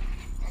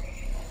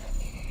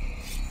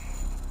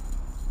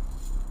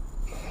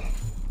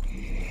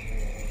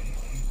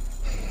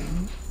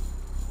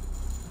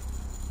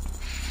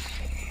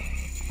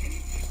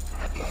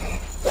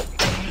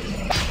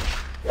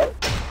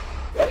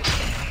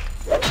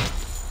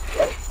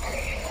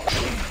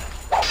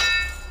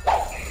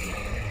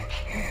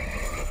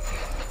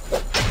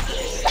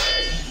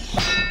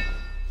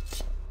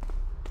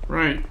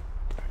 Right.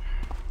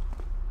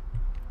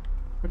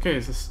 Okay,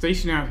 there's a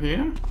station out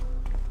here.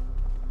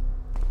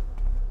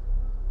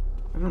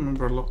 I don't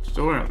remember a locked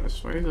door out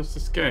this way. There's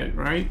this gate,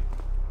 right?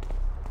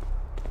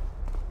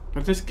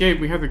 But this gate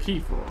we have the key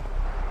for.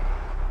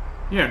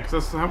 Yeah,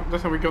 because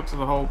that's how we got to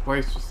the whole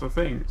place with the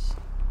things.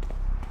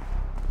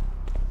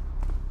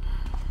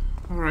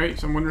 Alright,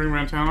 so I'm wandering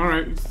around town.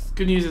 Alright,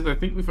 good news is I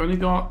think we've only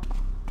got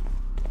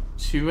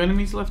 2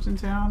 enemies left in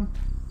town.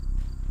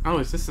 Oh,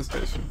 is this the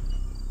station?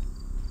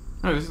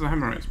 No, this is the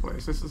Hemorrhoid's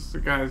place. This is the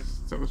guys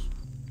that was...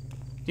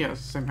 Yeah,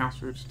 it's the same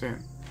house we were just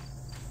in.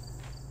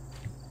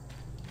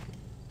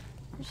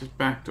 That was his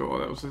back door.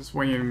 That was his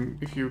way in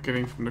if you were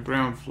getting from the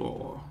ground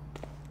floor.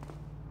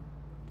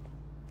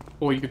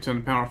 Or you could turn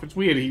the power off. It's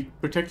weird, he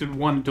protected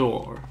one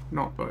door,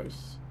 not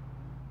both.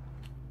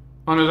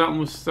 Oh no, that one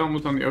was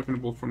only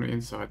openable from the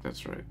inside,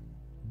 that's right.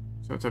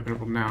 So it's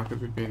openable now because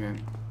we've been in.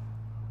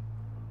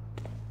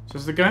 So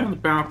there's the guy on the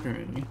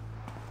balcony,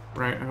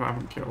 right, who I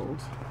haven't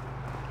killed.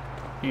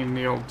 In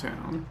the old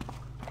town.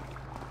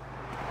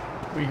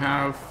 We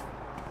have...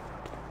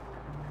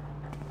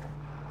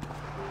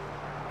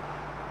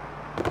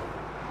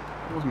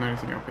 There wasn't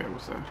anything up here,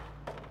 was there?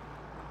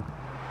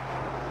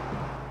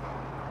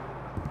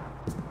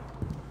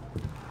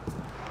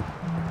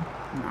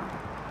 No.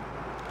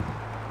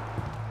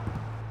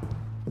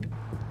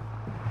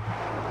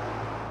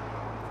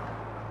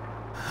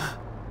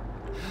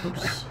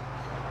 Oops.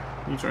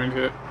 You're trying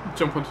to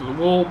jump onto the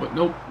wall, but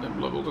nope. The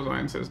level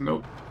design says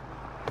nope.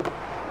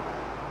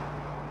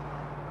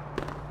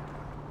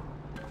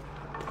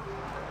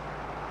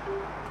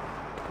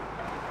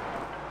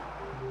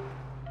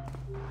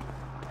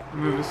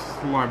 No, this is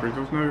the library.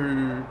 There was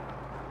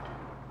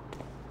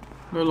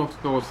no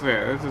locked doors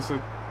there. There's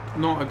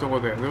not a door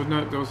there.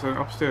 There was an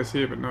upstairs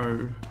here, but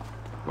no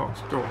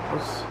locked doors.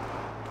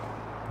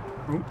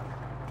 Oh,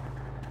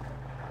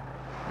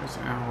 there's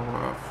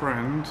our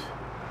friend.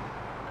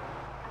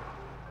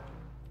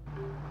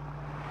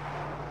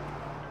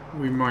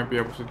 We might be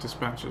able to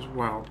dispatch as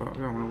well, but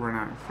we don't want to run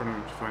out in front of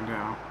him to find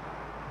out.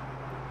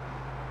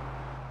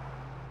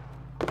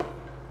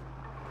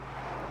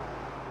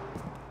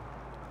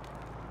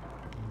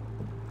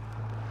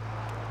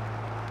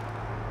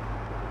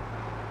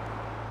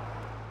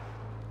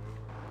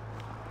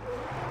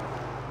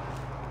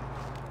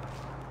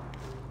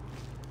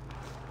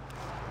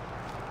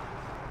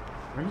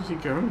 Where does he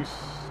go? He's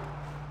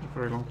a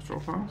very long patrol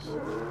pass.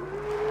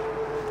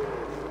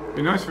 It'd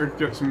be nice if we could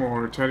get some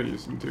more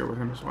teddies and deal with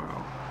him as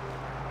well.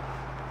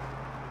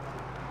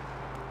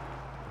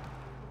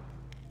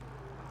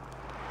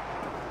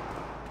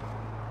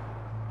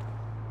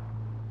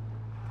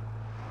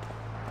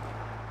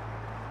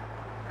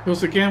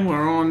 Because again,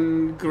 we're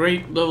on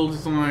great level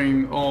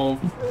design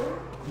of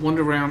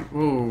wander around.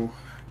 Whoa.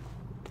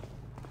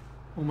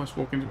 Almost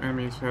walk into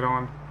enemies head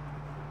on.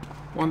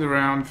 Wander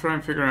around, try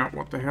and figure out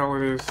what the hell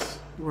it is,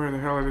 where the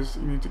hell it is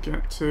that you need to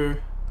get to.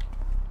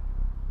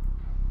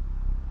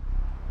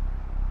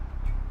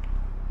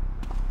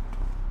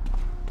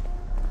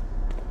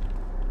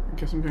 I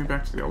guess I'm going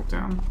back to the old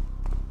town.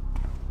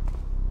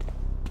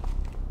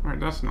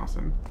 Alright, that's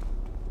nothing.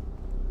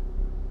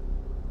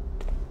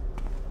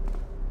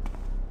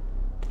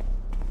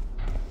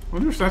 I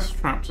wonder if that's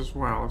trapped as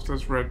well, if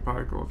those red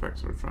particle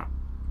effects are a trap.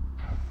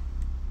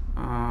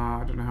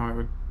 I don't know how I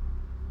would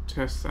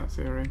test that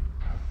theory.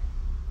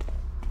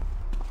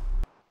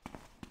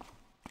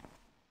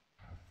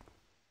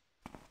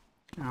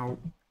 Now,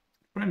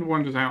 friend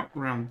wanders out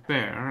around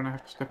there, and I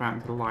have to step out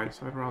into the light,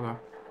 so I'd rather...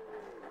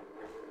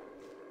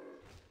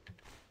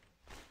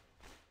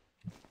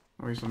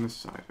 Oh, he's on this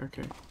side,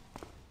 okay.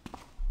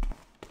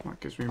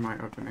 That gives me my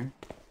opening.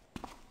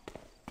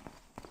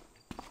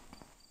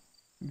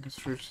 Go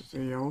through to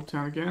the old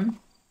town again.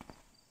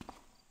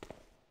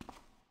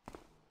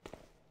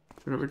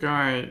 So we've got the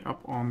guy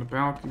up on the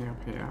balcony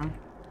up here.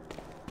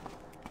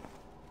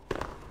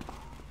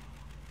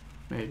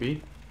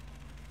 Maybe.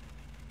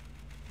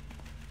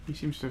 He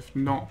seems to have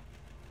not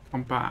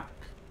come back.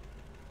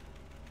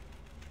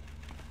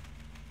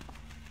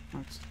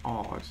 That's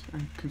odd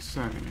and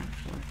concerning,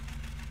 actually.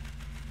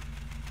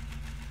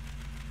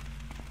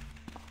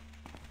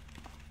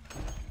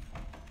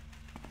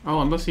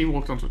 Oh, unless he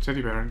walked onto a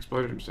teddy bear and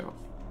exploded himself.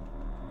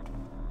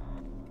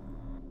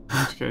 In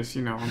which case,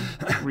 you know,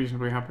 I'm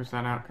reasonably happy with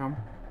that outcome.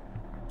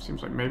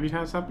 Seems like maybe it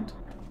has happened.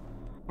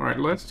 Alright,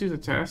 let's do the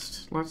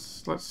test.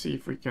 Let's see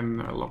if we can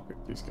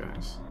lockpick these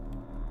guys.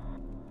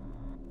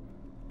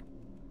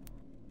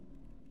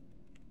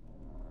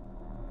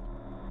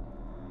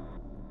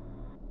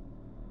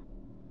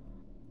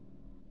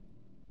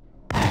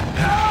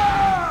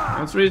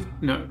 That's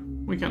no,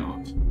 we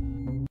cannot.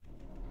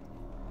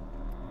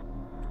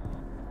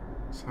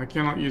 So I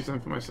cannot use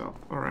them for myself.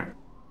 Alright.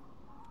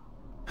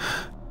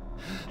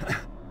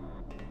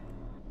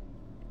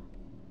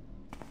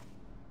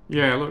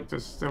 Yeah, look,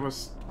 there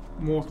was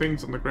more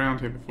things on the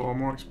ground here before,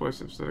 more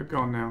explosives that are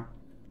gone now.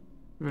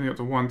 We've only got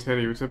the one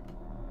teddy, which the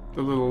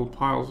little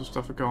piles of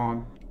stuff are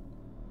gone.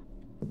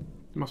 There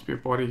must be a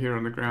body here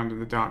on the ground in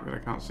the dark that I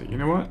can't see. You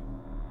know what?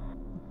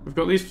 We've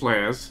got these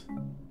flares.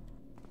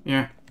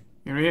 Yeah,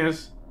 here he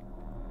is.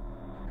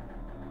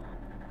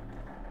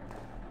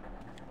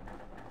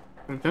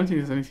 But I don't think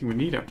there's anything we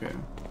need up here.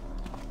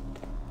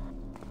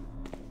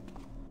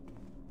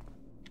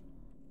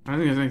 I don't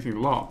think there's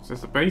anything locked.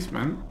 There's the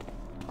basement.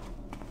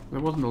 There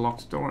wasn't a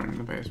locked door in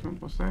the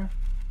basement, was there?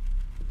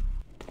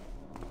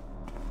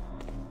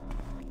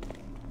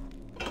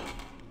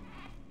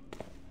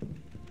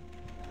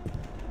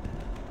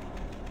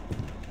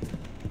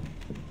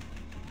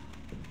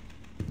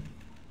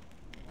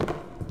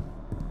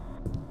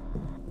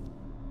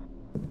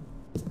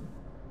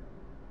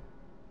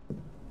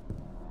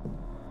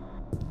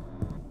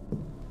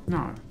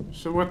 No.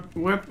 So what,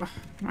 oh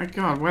my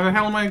god, where the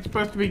hell am I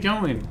supposed to be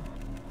going?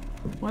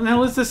 What the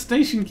hell is the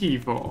station key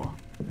for?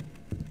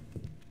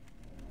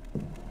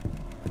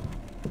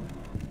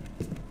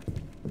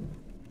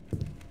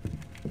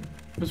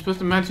 I'm supposed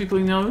to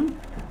magically know?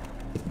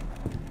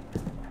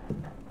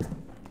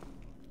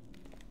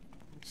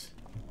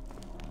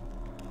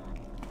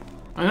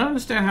 I don't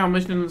understand how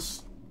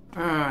missions,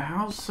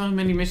 how so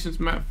many missions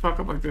fuck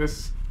up like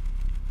this.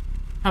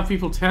 How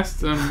people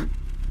test them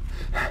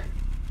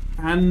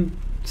and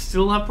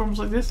still have problems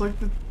like this. Like,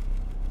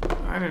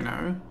 I don't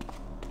know.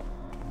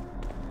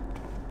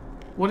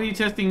 What are you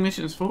testing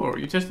missions for? Are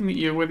you testing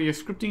that whether your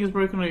scripting is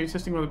broken, or are you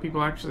testing whether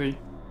people actually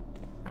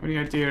have any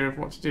idea of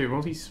what to do?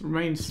 Well, he's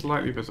remained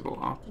slightly visible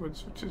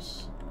afterwards, which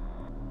is...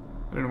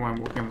 I don't know why I'm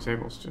walking on the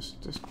table. It's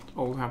just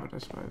old habit, I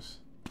suppose.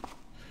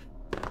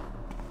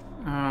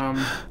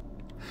 I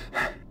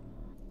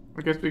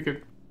guess we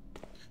could...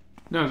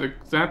 No,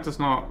 that does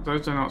not...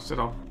 Those do not set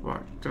off...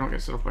 do not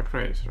get set off by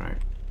crates, right?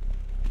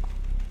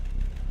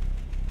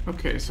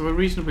 Okay, so we're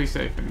reasonably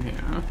safe in here.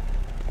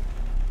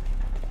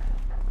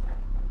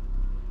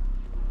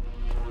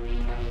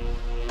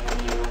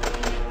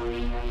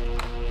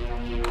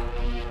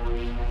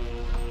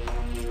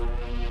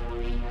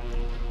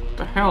 What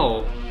the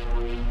hell?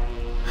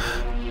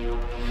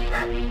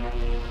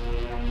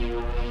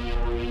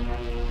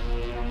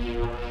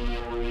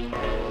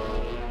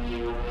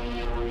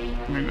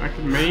 I mean, I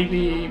could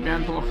maybe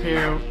mantle up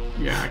here.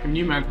 Yeah, I can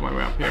new mantle my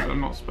way up here, but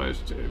I'm not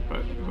supposed to.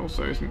 But it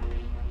also isn't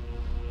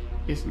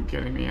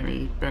getting me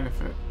any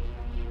benefit.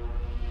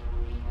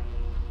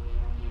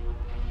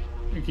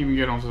 I think you can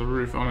get onto the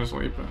roof,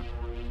 honestly, but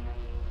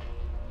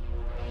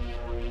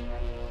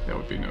there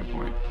would be no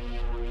point.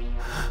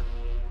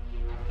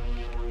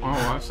 Oh,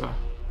 that's a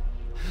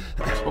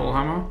tall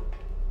hammer.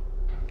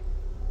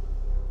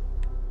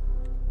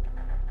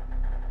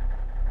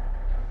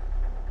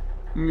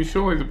 I mean,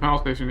 surely the power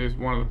station is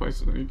one of the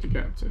places I need to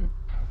get to.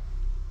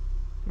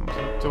 Onto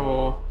the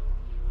door.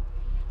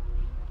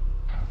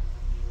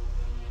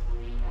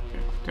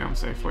 Okay, down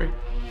safely.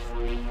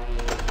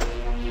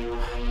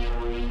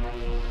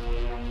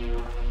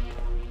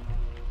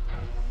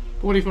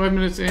 "45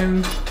 minutes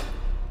in.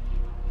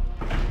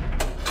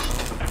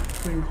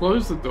 We can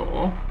close the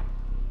door.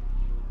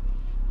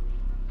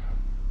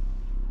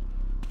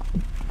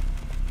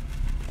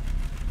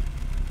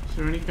 Is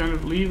there any kind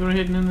of lever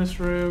hidden in this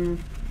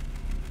room?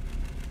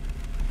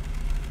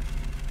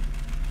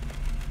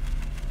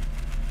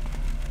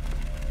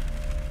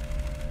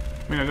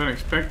 I mean, I don't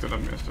expect that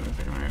I've missed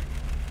anything, right?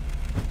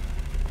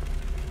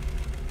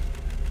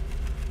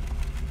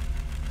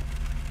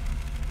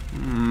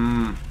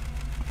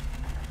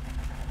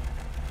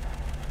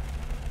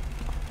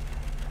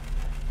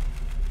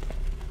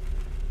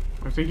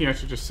 I'm thinking I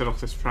should just set off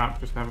this trap,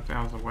 just have it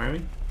out of the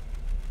way.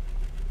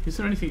 Is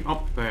there anything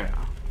up there,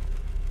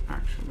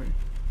 actually?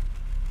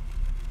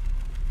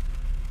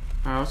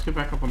 Let's get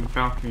back up on the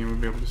balcony and we'll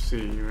be able to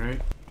see, right?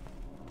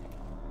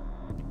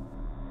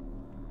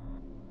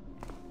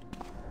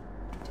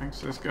 Thanks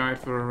to this guy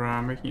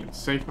for making it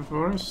safer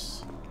for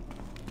us.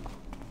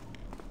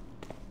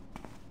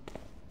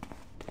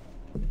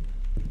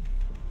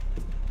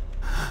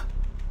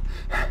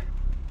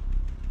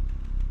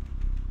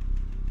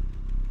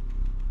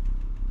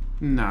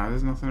 No,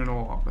 there's nothing at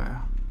all up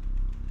there.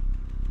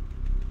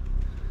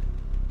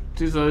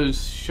 Do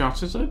those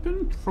shutters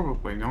open?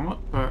 Probably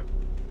not, but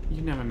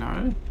you never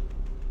know.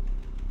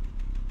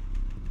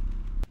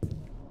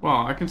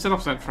 Well, I can set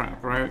off that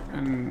trap, right?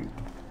 And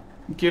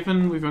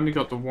given we've only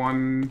got the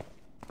one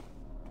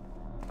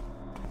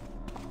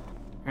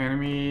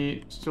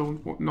enemy still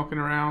knocking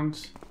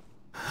around,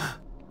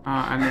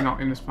 and they're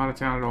not in this part of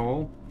town at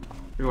all,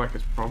 I feel like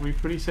it's probably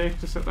pretty safe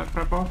to set that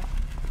trap off.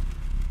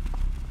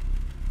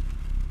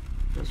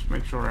 Just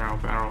make sure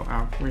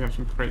we have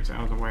some crates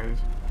out of the way.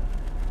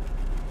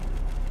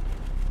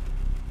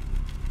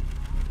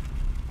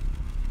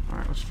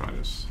 Alright, let's try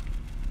this.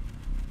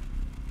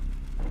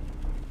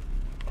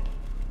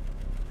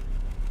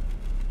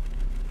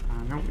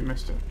 No, we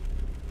missed it.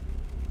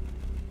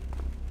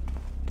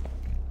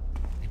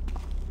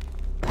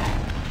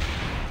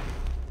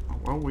 Oh,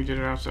 well, we did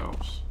it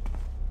ourselves.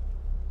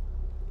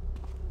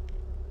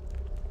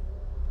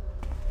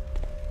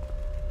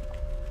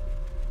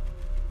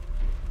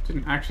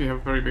 Didn't actually have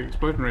a very big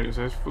explosion radius.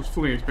 I was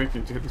fully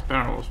expecting to hit this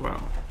barrel as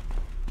well.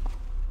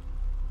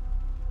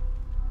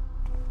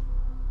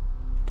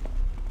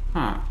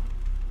 Huh.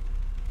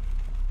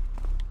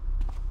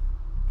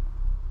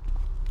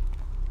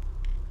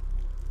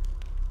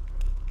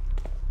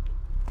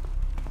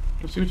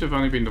 It seems to have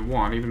only been the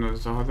one, even though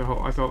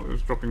I thought it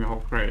was dropping the whole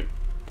crate.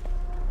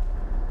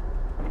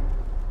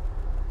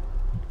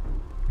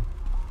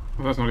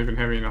 Well, that's not even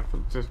heavy enough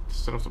to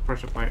set off the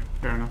pressure plate.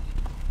 Fair enough.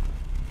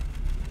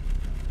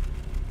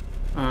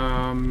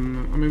 I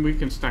mean, we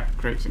can stack the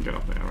crates and get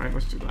up there, right?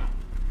 Let's do that.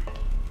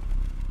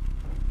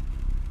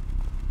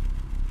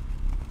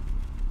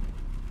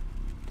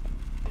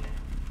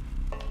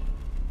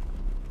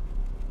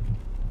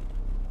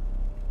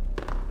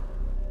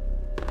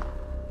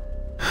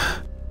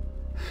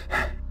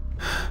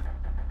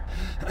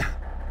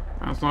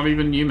 That's not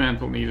even new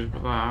mantle needed for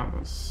that.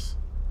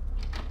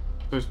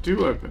 Those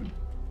do open.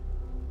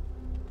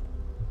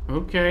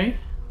 Okay.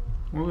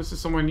 Well, this is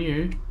somewhere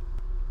new.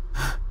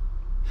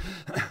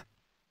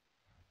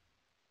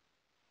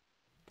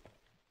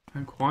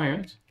 And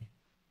quiet.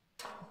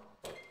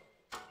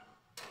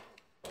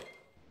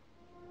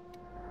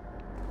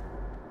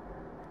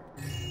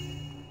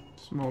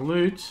 Small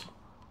loot.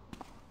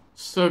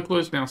 So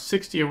close now,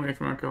 60 away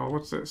from our goal.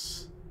 What's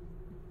this?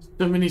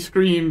 So many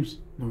screams.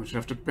 No one should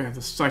have to bear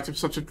the sight of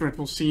such a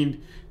dreadful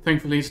scene.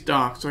 Thankfully it's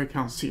dark, so I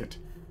can't see it.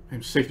 I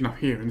am safe enough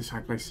here in this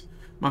high place.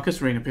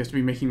 Marcus Rain appears to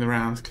be making the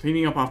rounds,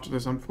 cleaning up after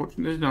those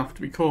unfortunate enough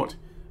to be caught.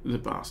 The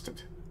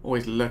bastard.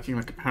 Always lurking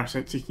like a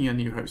parasite seeking a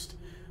new host.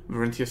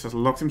 Laurentius has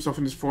locked himself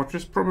in his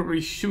fortress, probably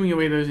shooing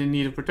away those in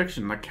need of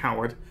protection, like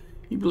coward.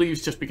 He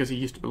believes just because he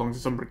used to belong to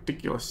some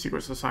ridiculous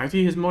secret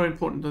society, he is more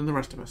important than the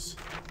rest of us.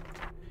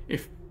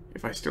 If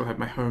I still had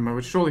my home, I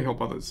would surely help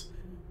others.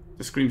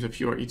 The screams are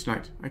fewer each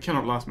night. I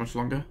cannot last much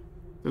longer.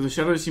 Though the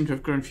shadows seem to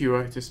have grown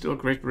fewer, it is still a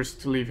great risk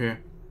to leave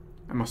here.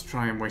 I must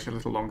try and wait a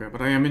little longer,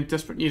 but I am in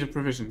desperate need of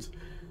provisions.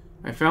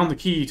 I found the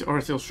key to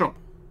Orathil's shop.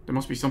 There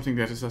must be something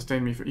there to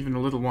sustain me for even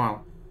a little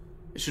while.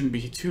 It shouldn't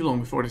be too long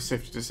before it is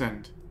safe to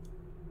descend.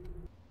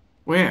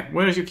 Where?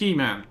 Where is your key,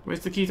 man?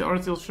 Where's the key to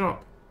Orathil's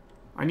shop?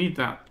 I need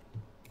that.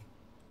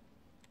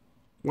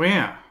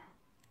 Where?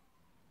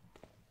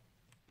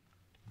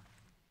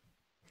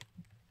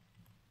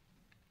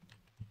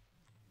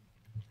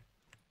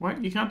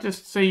 What? You can't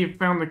just say you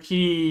found the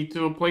key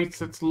to a place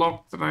that's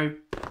locked that I...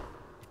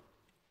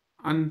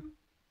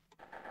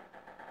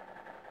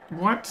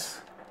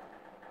 What?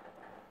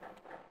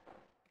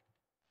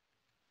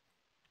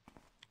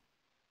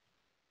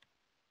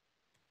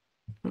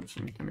 Oops,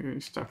 I'm kind of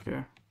getting stuck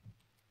here.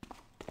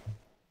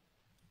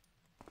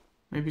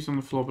 Maybe it's on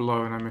the floor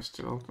below and I missed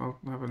it. I'll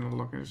have another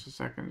look in just a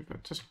second,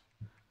 but just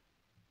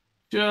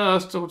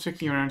double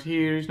checking around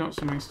here. He's not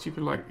something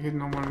stupid like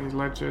hidden on one of these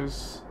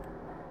ledges.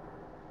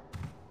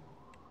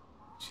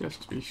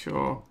 Just to be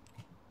sure.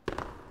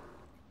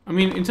 I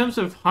mean, in terms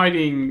of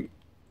hiding...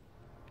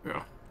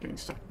 Ugh, getting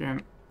stuck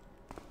again.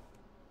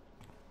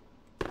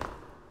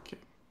 Okay.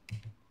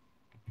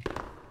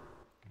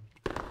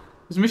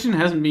 This mission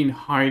hasn't been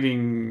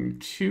hiding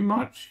too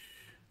much.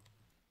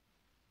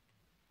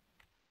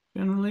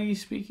 Generally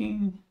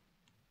speaking.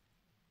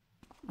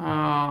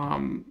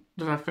 That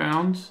I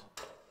found.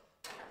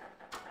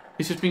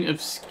 It's just been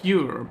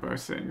obscure about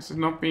things. It's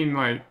not been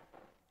like...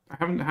 I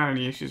haven't had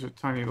any issues with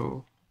tiny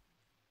little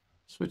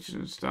switches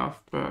and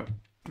stuff, but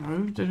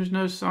no, there is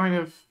no sign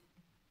of...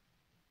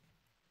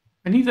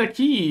 I need that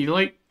key,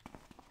 like...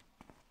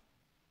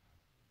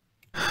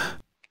 God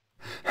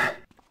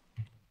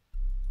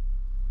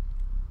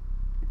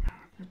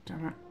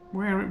damn it.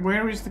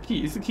 Where is the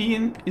key? Is the key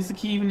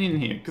even in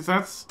here? Because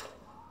that's...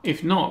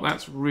 If not,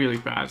 that's really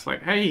bad. It's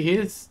like, hey,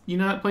 here's... You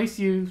know that place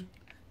you've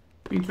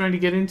been trying to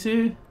get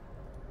into?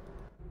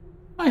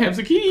 I have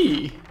the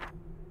key!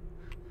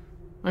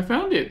 I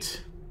found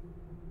it!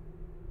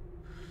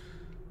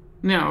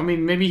 Now, I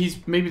mean, maybe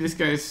this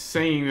guy is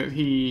saying that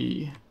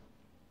he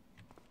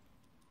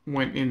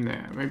went in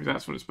there. Maybe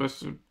that's what it's supposed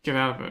to get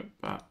out of it,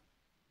 but...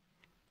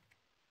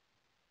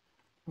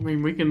 I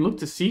mean, we can look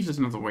to see if there's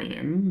another way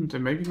in. So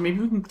maybe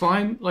we can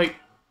climb. Like,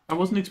 I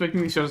wasn't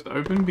expecting these shutters to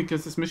open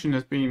because this mission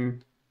has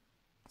been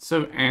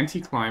so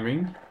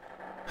anti-climbing.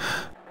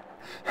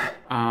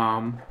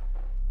 I'm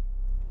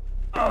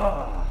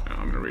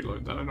gonna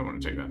reload that. I don't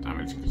want to take that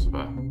damage because of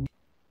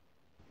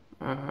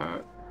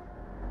a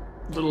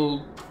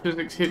little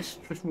physics hitch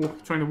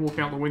trying to walk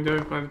out the window.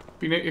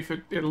 If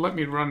it'll let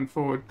me run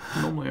forward,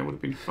 normally I would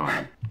have been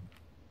fine.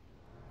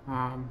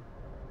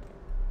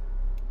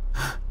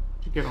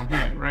 To get on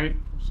here, right?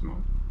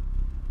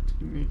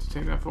 Didn't need to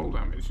take that fall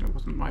damage, and it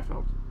wasn't my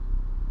fault.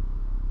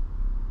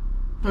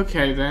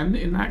 Okay, then,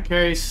 in that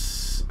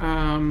case,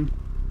 I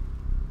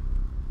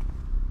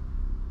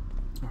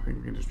think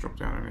we can just drop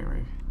down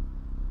anyway.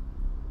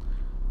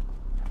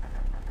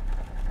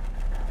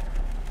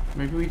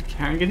 Maybe we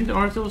can get into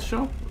Arthur's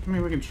shop? I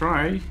mean, we can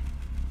try.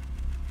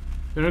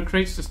 There are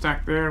crates to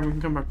stack there, and we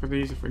can come back for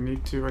these if we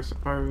need to, I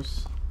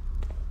suppose.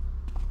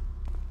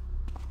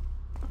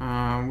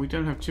 We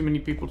don't have too many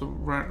people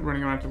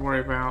running around to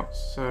worry about,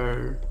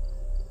 so...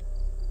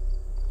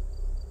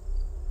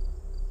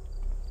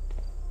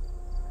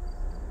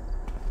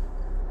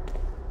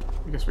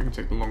 I guess we can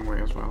take the long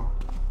way as well.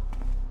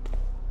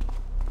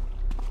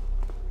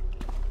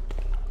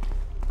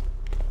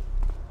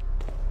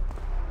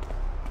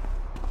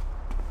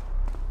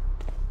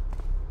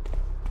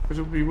 But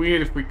it would be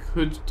weird if we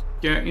could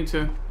get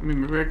into... I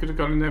mean, maybe I could have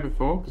got in there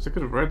before, because I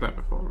could have read that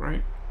before,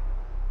 right?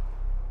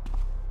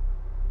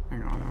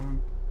 Hang on,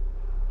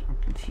 I'm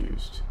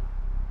confused.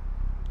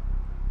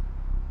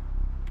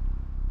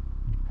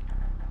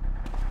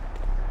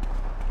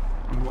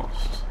 I'm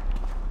lost.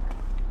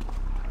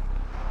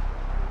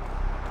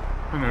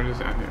 I know it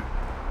is out here.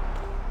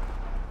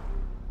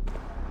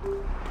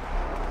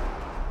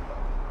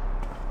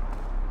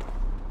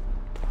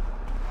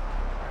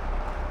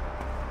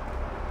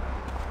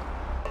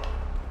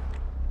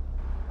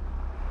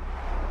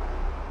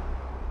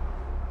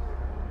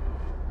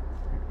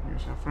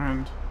 Here's our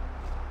friend.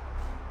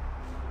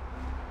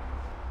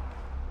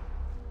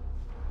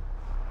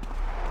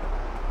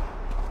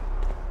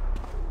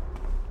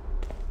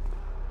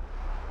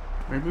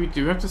 Maybe we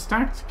do have to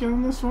stack to get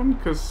on this one,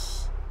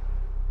 because...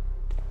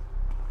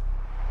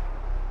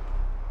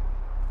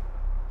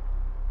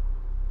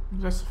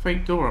 There's a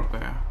fake door up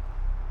there.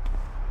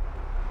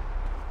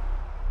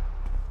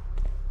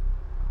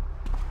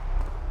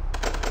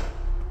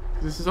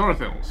 This is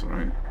Orthil's,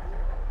 right?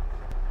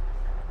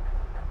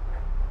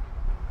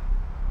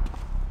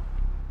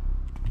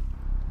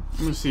 I'm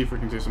gonna see if we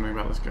can do something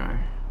about this guy.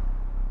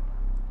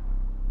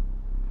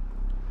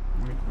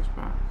 When he goes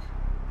back.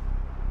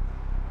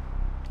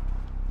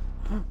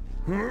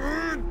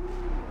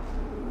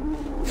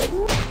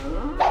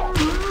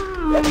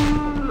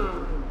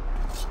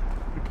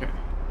 Okay.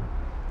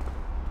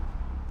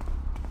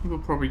 We'll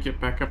probably get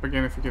back up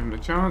again if we give him the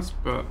chance,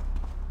 but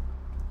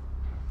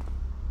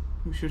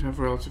we should have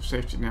relative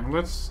safety now.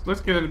 Let's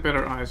get a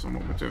better eyes on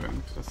what we're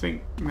doing, because I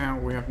think now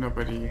we have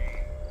nobody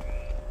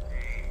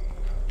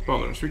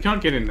bother us. We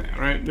can't get in there,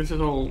 right? This is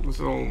all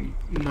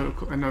a no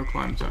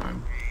climb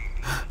zone.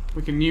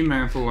 We can new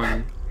mantle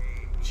and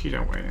cheat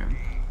our way in.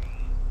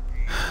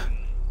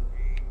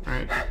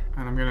 Right,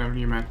 and I'm gonna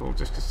new mantle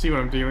just to see what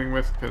I'm dealing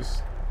with,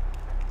 because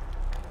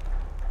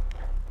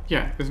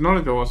yeah, there's not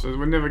a door, so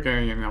we're never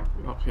getting in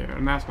up here,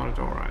 and that's not a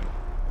door either.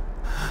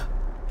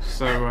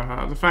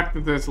 So the fact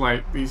that there's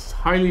like these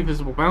highly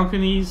visible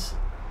balconies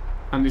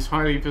and these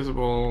highly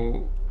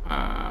visible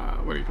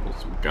what do you call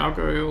them,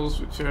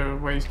 gargoyles, which are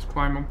ways to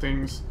climb on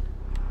things,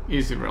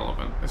 is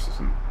irrelevant. This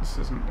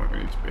isn't where we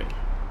need to be.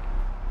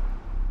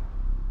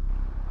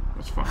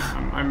 That's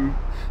fine.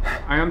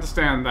 I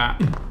understand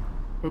that.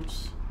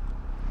 Oops.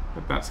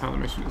 But that's how the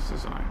mission is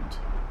designed.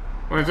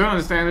 What I don't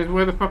understand is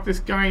where the fuck this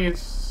guy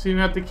is who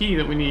had the key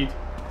that we need.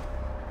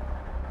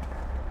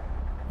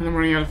 And I'm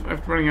running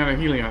out of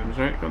healing items,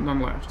 right? Got none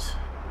left.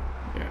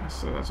 Yeah,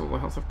 so that's all the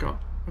health I've got.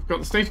 I've got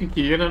the station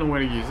key, I don't know where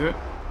to use it.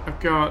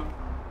 I've got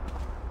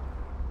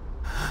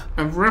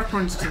a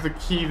reference to the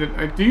key that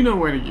I do know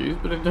where to use,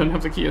 but I don't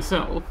have the key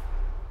itself.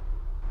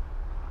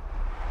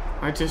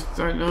 I just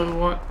don't know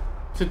what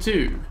to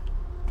do.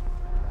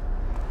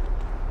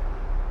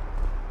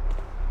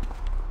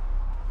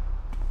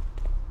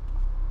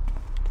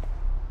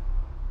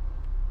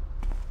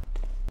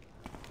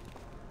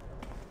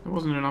 There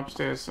wasn't an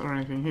upstairs or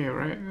anything here,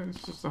 right?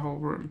 It's just the whole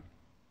room.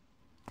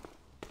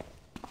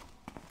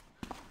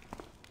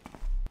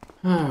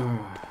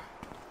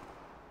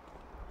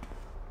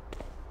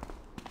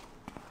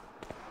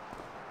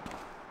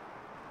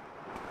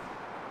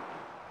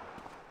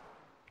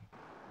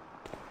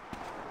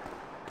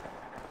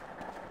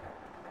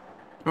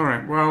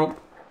 Alright, well...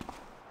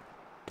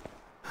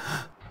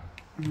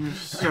 I'm gonna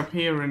stop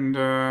here and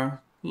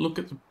look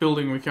at the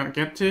building we can't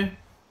get to.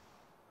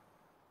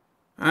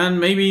 And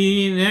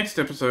maybe next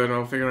episode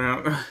I'll figure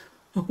out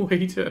a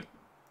way to...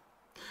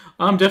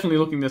 I'm definitely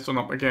looking this one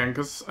up again,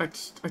 because I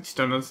just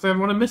don't understand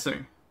what I'm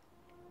missing.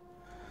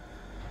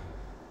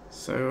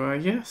 So,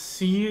 yeah,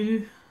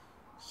 see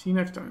you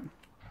next time.